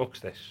easy as what it looks,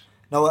 this.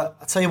 No,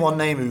 I'll tell you one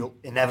name who will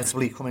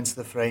inevitably come into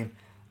the frame,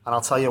 and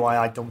I'll tell you why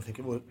I don't think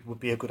it would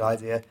be a good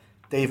idea.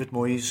 David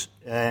Moyes.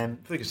 I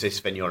think it's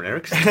Sven-Göran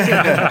Eriksson.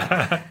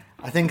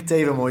 I think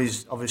David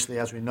Moyes, obviously,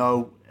 as we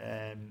know,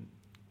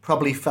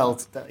 probably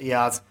felt that he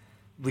had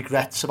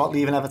regrets about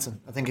leaving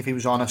Everton. I think if he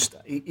was honest,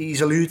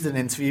 he's alluded in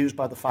interviews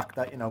by the fact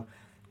that,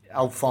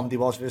 how fond he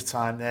was of his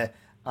time there.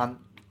 And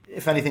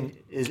if anything,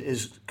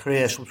 his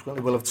career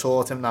subsequently will have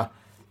taught him that,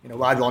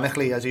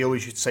 ironically, as he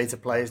always used to say to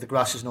players, the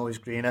grass isn't always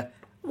greener.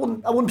 I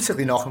wouldn't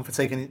particularly knock him for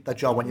taking that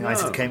job when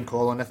United came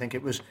calling. I think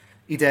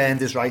he'd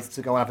earned his right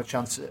to go and have a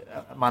chance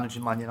at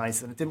managing Man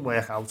United, and it didn't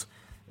work out.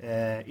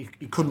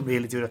 He couldn't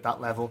really do it at that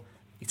level.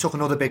 He took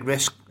another big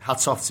risk,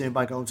 hats off to him,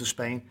 by going to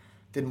Spain.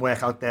 Didn't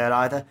work out there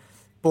either.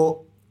 But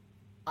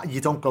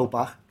you don't go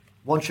back.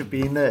 Once you've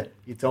been there,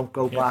 you don't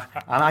go back.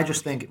 And I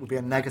just think it would be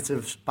a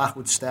negative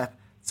backward step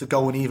to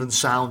go and even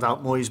sound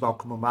out Moyes about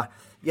coming back.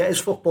 Yeah, his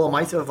football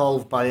might have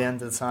evolved by the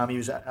end of the time he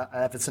was at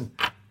Everton,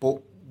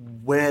 but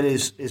where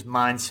his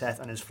mindset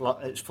and his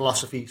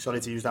philosophy, sorry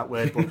to use that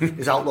word, but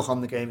his outlook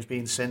on the game has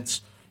been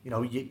since,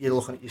 you're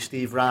looking at your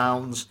Steve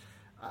Rounds.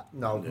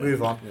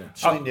 Move on.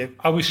 Something new.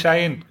 I was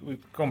saying,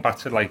 going back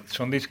to like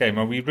Sunday's game,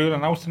 are we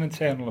ruling out an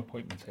internal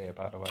appointment here,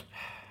 by the way?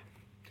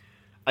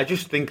 I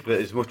just think that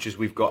as much as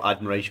we've got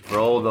admiration for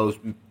all those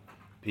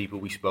people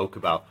we spoke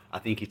about, I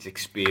think it's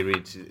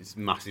experience is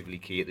massively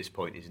key at this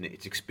point, isn't it?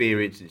 It's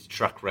experience and it's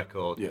track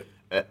record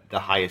at the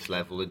highest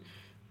level. And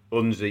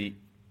Unzi,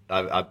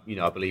 I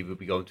believe will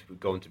be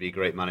going to be a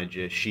great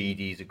manager.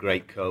 Sheedy's a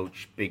great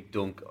coach. Big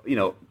Dunk,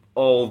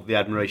 all the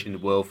admiration in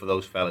the world for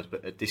those fellas.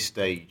 But at this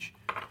stage,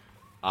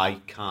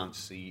 I can't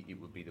see it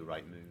would be the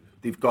right move.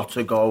 They've got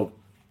to go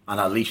and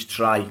at least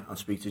try and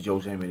speak to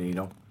Jose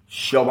Mourinho.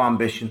 Show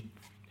ambition.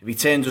 If he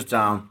turns us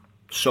down,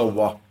 so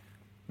what?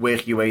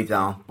 Work your way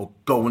down, but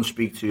go and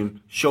speak to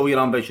him. Show your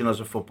ambition as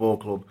a football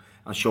club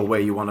and show where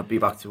you want to be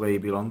back to where you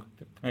belong.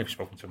 Maybe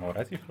spoken to him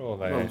already for all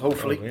that. Well,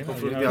 hopefully.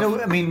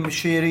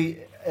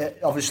 Moshiri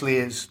obviously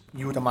is,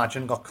 you would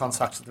imagine, got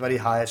contacts at the very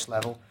highest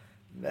level.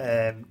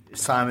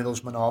 His time with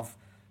Usmanov,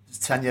 his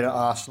tenure at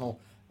Arsenal.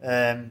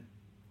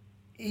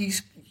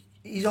 He's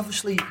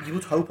obviously, you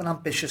would hope, an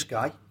ambitious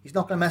guy. He's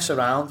not going to mess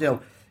around.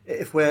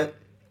 If we're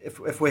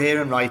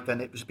hearing right,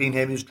 then it's been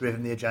him who's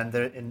driven the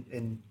agenda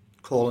in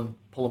calling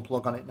pull and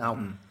plug on it now,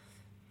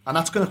 and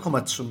that's going to come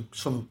at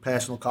some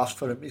personal cost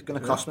for him. It's going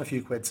to cost him a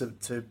few quid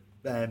to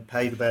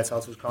pay Roberto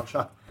out of his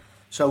contract.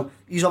 So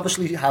he's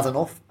obviously had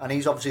enough, and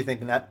he's obviously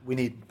thinking that we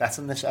need better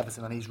than this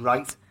Everton, and he's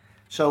right.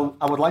 So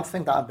I would like to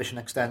think that ambition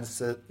extends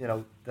to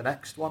the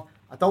next one.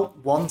 I don't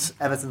want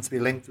Everton to be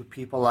linked with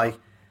people like,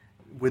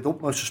 with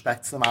utmost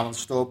respect to them, Alan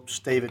Stubbs,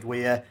 David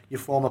Weir, your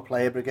former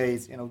player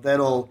brigade.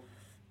 They're all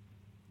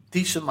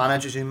decent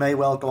managers who may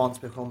well go on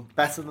to become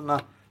better than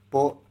that.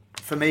 But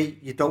for me,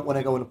 you don't want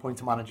to go and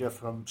appoint a manager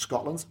from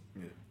Scotland.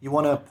 Yeah. You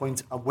want to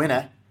appoint a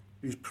winner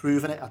who's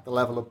proven it at the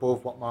level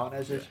above what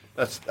Martinez is.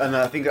 And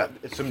I think that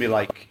somebody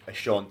like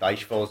Sean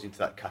Dyche falls into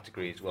that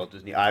category as well,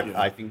 doesn't he?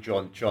 I think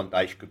Sean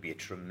Dyche could be a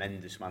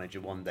tremendous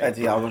manager one day.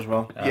 Eddie Howe as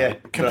well. Yeah,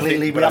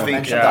 completely.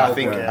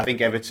 I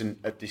think Everton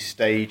at this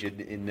stage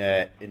in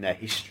their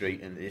history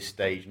and this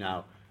stage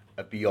now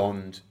are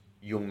beyond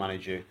young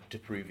manager to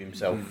prove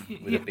himself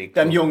with a big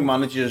club. Them young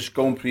managers,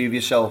 go and prove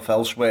yourself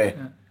elsewhere.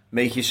 Yeah.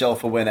 Make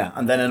yourself a winner,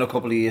 and then in a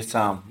couple of years'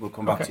 time, we'll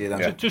come back to you then.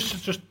 Yeah.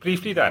 Just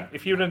briefly then,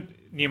 if you're a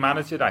new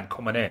manager then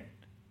coming in,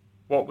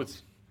 what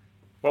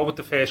would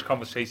the first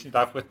conversation you'd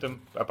have with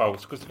them about?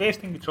 Because the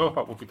first thing we talk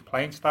about would be the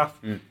playing staff.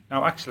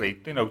 Now, actually,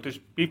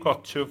 we've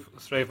got 2 or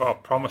 3 of our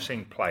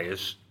promising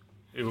players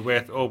who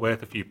are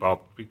worth a few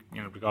bob,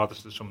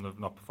 regardless of some of them have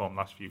not performed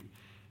the last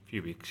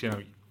few weeks.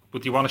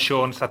 But do you want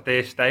assurance that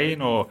they're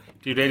staying, or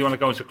do you really want to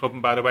go into the club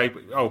and, by the way,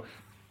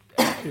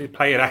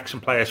 player X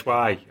and players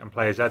Y and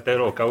players Z,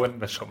 they're all going in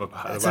the summer,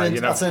 by the way.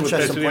 That's an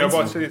interesting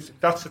point.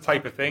 That's the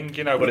type of thing,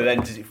 you know. But then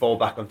does it fall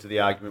back onto the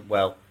argument,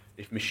 well,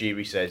 if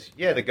Moshiri says,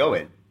 yeah, they're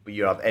going, but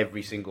you have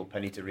every single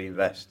penny to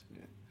reinvest.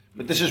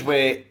 But this is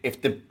where,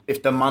 if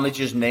the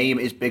manager's name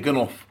is big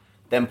enough,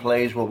 then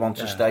players will want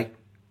to stay.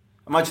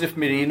 Imagine if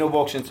Mourinho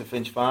walks into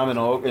Finch Farm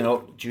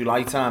in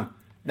July time.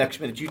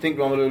 Next minute, do you think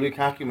Romelu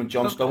Lukaku and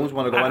John Stones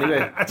want to go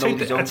anywhere? I'd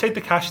take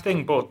the cash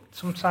thing, but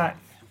sometimes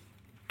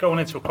going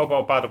into a club,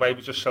 oh, by the way,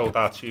 we just sold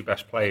our 2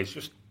 best players,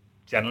 just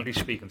generally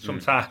speaking,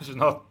 sometimes it's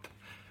not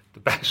the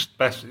best.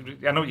 I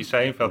know what you're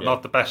saying, Phil,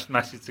 not the best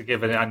message to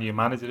give a new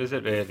manager, is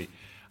it really?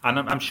 And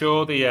I'm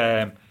sure that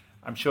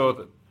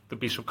there'll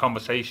be some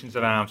conversations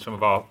around some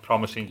of our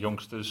promising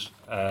youngsters,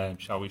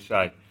 shall we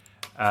say,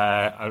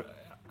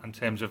 in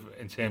terms of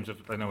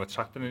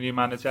attracting a new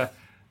manager.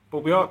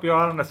 But we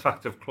are an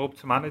attractive club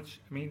to manage.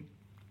 I mean,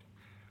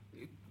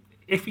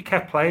 if we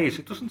kept players,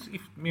 it doesn't.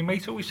 My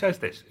mate always says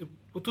this.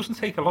 It doesn't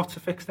take a lot to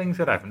fix things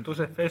at Everton,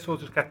 does it? First of all,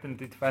 just get them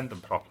to defend them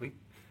properly.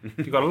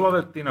 You've got a lot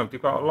of,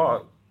 they've got a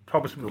lot of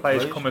promising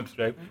players coming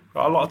through.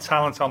 Got a lot of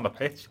talent on the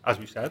pitch, as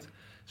we said.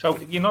 So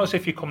you're not as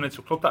if you're coming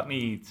into a club that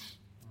needs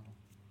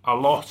a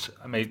lot.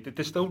 I mean,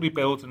 they're still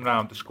rebuilding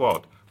around the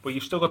squad, but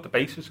you've still got the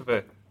basis of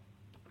a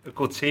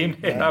good team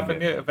here,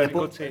 haven't you? A very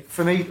good team.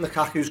 For me,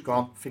 Lukaku's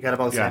gone. Forget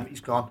about him.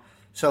 He's gone.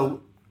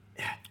 So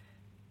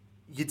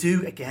you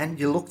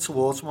look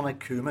towards someone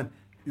like Koeman,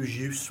 who's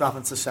used to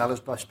having to sell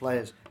his best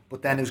players,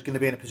 but then who's going to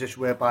be in a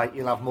position whereby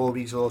he'll have more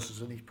resources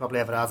than he's probably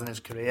ever had in his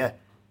career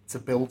to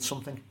build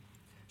something.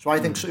 So I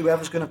think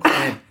whoever's going to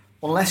come in,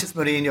 unless it's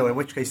Mourinho, in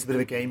which case it's a bit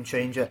of a game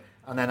changer,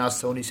 and then as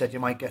Tony said,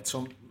 you might get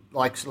some,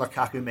 like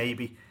Lukaku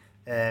maybe,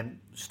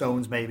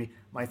 Stones maybe,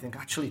 might think,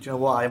 actually, do you know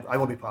what, I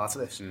won't be part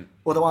of this.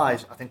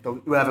 Otherwise, I think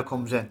whoever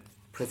comes in,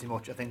 pretty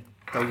much, I think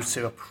those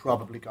 2 are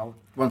probably going.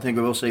 One thing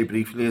I will say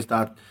briefly is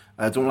that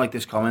I don't like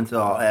this comment,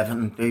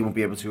 Everton, they won't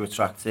be able to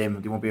attract him,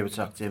 in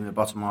the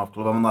bottom half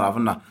club. I'm not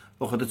having that.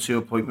 Look at the 2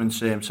 appointments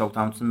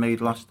Southampton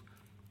made last,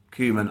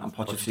 Koeman and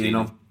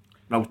Pochettino.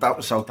 No, that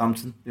was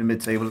Southampton in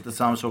mid-table at the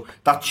time, so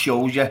that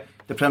shows you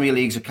the Premier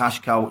League's a cash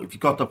cow. If you've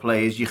got the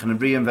players, you can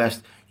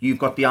reinvest. You've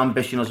got the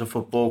ambition as a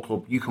football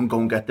club. You can go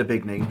and get the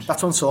big names.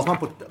 That's what I'm talking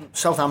about. But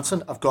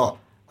Southampton have got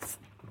a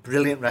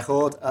brilliant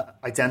record at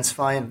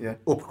identifying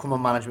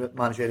upcoming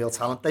managerial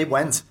talent. They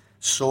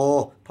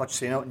saw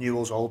Pochettino at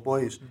Newell's Old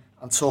Boys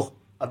and took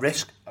a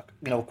risk,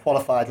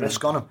 qualified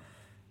risk on him.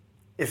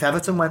 If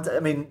Everton went, I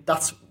mean,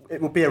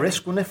 it would be a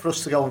risk, wouldn't it, for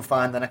us to go and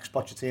find the next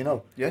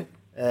Pochettino?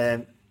 Yeah.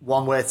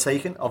 One worth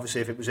taking,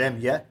 obviously, if it was him,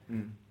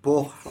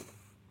 but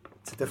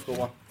it's a difficult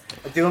one.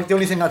 The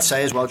only thing I'd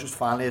say as well, just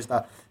finally, is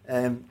that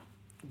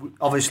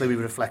obviously we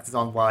reflected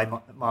on why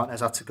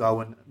Martinez had to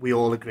go, and we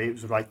all agree it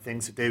was the right thing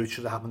to do. It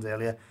should have happened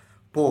earlier.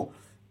 But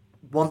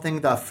one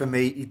thing that for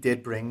me he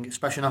did bring,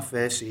 especially in that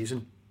first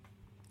season,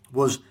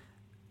 was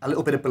a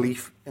little bit of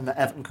belief in that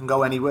Everton can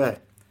go anywhere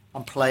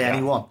and play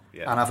anyone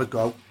and have a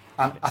go.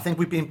 And I think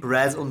we've been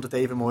bred under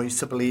David Moyes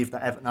to believe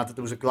that Everton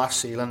there was a glass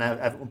ceiling and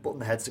everyone putting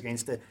their heads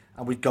against it,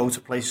 and we'd go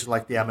to places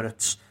like the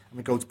Emirates and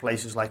we'd go to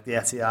places like the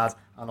Etihad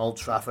and Old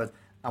Trafford,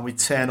 and we'd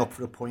turn up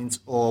for a point,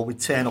 or we'd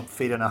turn up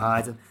feeding or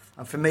hiding.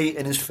 And for me,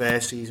 in his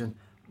first season,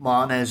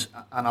 Martinez,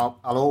 and I'll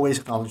always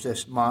acknowledge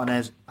this,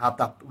 Martinez had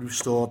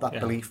restored that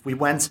belief. We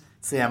went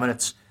to the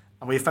Emirates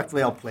and we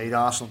effectively outplayed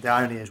Arsenal. The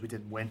irony is we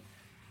didn't win.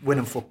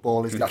 Winning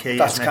football is the key.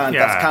 That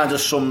kind of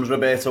sums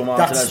Roberto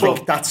Martinez.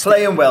 That's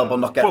playing well, but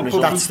not getting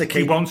results. That's the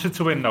key. He wanted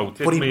to win, though.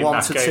 But he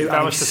wanted to,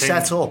 and he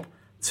set up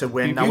to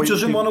win. He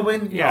doesn't want to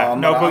win. Yeah,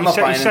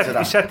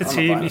 he set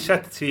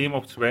the team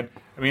up to win.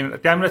 I mean, the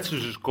Emirates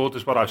was as good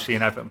as what I've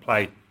seen Everton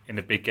play in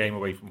a big game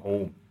away from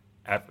home.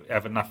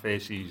 Everton that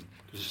first season.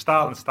 There's a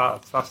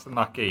start in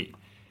that game.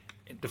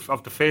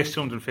 Of the first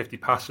 250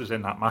 passes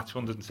in that match,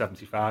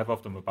 175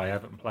 of them were by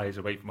Everton players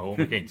away from home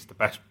against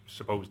the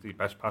supposedly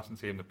best passing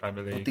team in the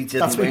Premier League.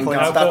 That's his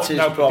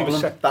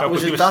problem.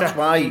 That's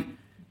why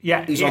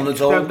he's on the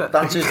dole.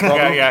 That's his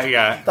problem.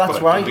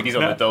 That's why. I think he's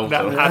on the dole.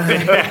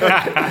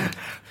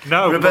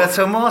 No,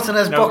 Roberto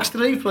Martinez, box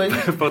 3,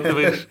 please. But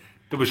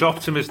there was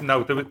optimism.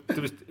 No,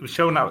 it was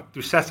shown out. They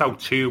were set out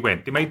to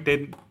win. They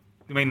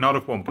may not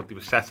have won, but they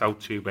were set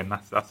out to win.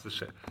 That's the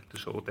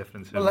sort of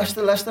difference. Well,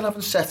 Leicester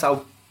haven't set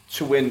out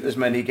to win as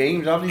many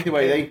games, haven't they? The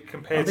way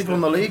they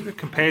won the league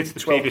compared to the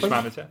previous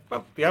manager.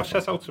 Well, they have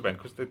set out to win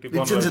because they've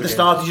won. At the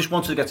start, they just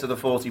wanted to get to the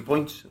 40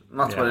 points, and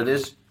that's what it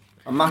is.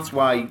 And that's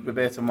why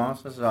Roberto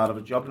Martinez is out of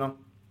a job now.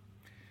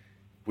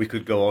 We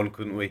could go on,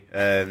 couldn't we?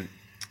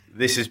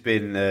 This has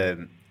been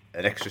an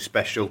extra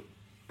special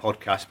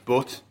podcast,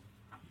 but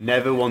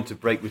never want to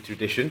break with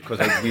tradition because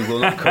we will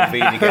not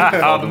convene again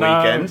before the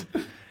weekend.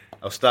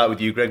 I'll start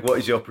with you, Greg. What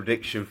is your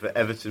prediction for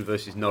Everton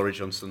versus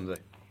Norwich on Sunday?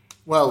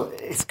 Well,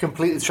 it's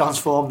completely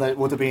transformed than it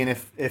would have been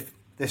if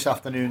this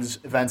afternoon's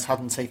events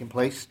hadn't taken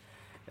place.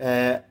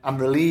 I'm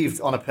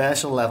relieved on a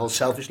personal level,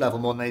 selfish level,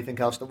 more than anything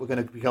else, that we're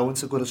going to be going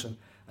to Goodison,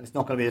 and it's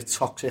not going to be as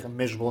toxic and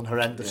miserable and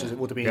horrendous as it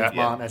would have been if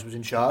Martinez was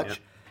in charge. Yeah.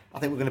 I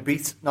think we're going to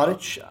beat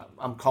Norwich.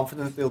 I'm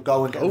confident they'll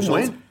go and get a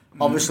result.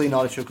 Obviously,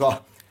 Norwich have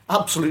got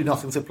absolutely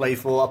nothing to play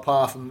for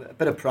apart from a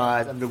bit of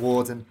pride and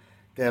rewarding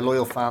their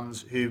loyal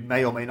fans who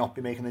may or may not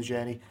be making the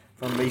journey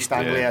from East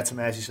Anglia to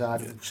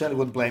Merseyside. Certainly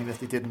wouldn't blame them if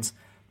they didn't.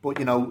 But,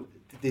 you know,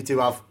 they do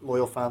have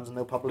loyal fans and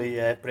they'll probably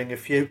bring a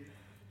few.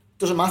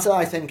 Doesn't matter,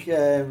 I think,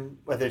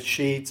 whether it's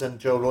Sheeds and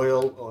Joe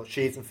Royle or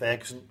Sheeds and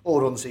Ferguson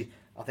or Runcie.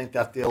 I think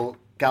that they'll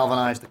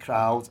galvanise the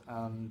crowd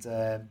and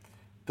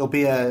there'll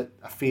be a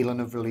feeling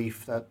of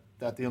relief that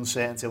the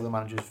uncertainty of the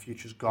manager's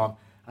future's gone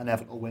and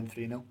Everton will win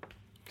 3-0.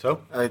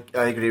 So? I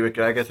agree with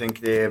Greg. I think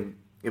there'll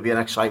be an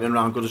excitement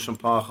around Goodison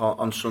Park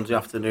on Sunday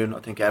afternoon. I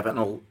think Everton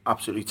will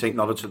absolutely take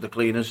Norwich to the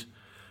cleaners.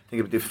 I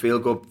think it'll be a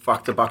feel-good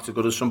factor back to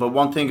Goodison. But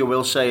one thing I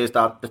will say is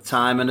that the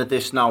timing of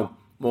this now,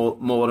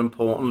 more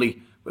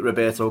importantly, with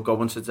Roberto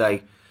going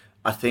today,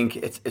 I think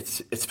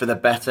it's for the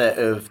better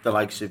of the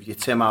likes of your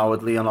Tim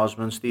Howard, Leon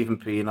Osman, Stephen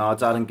Pienaar,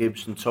 Darren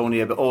Gibson,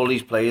 Tony, but all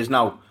these players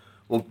now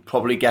will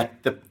probably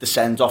get the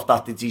send-off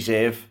that they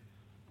deserve.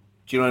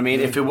 Do you know what I mean?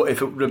 If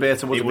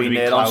Roberto would have been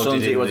there on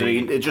Sunday, it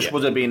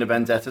would have been a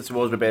vendetta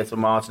towards Roberto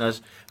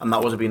Martinez, and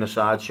that would have been a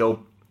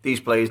sideshow.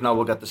 These players now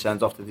will get the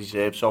send-off they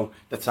deserve, so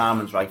the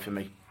timing's right for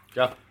me.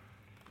 Yeah.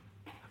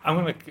 I'm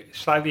going to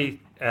slightly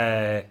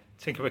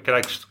think of a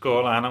Greg's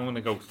scoreline. I'm going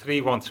to go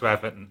 3-1 to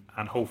Everton,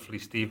 and hopefully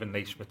Stephen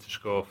Naismith to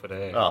score for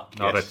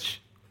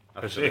Norwich.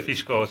 Because if he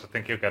scores, I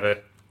think he'll get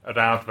a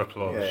round of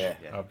applause. Yeah.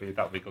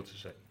 That'll be good to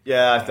see.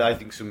 Yeah, I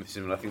think something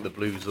similar. I think the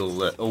Blues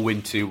will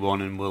win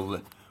 2-1 and will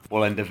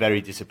end a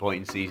very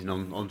disappointing season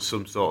on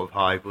some sort of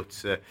high. But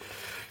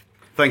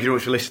thank you very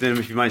much for listening.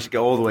 If you managed to get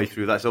all the way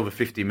through, that's over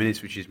 15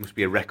 minutes, which must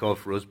be a record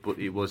for us. But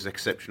it was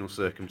exceptional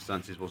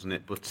circumstances, wasn't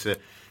it? But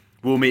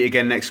we'll meet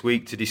again next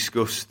week to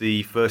discuss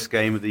the first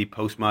game of the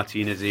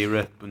post-Martinez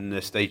era.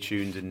 And stay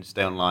tuned and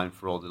stay online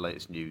for all the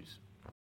latest news.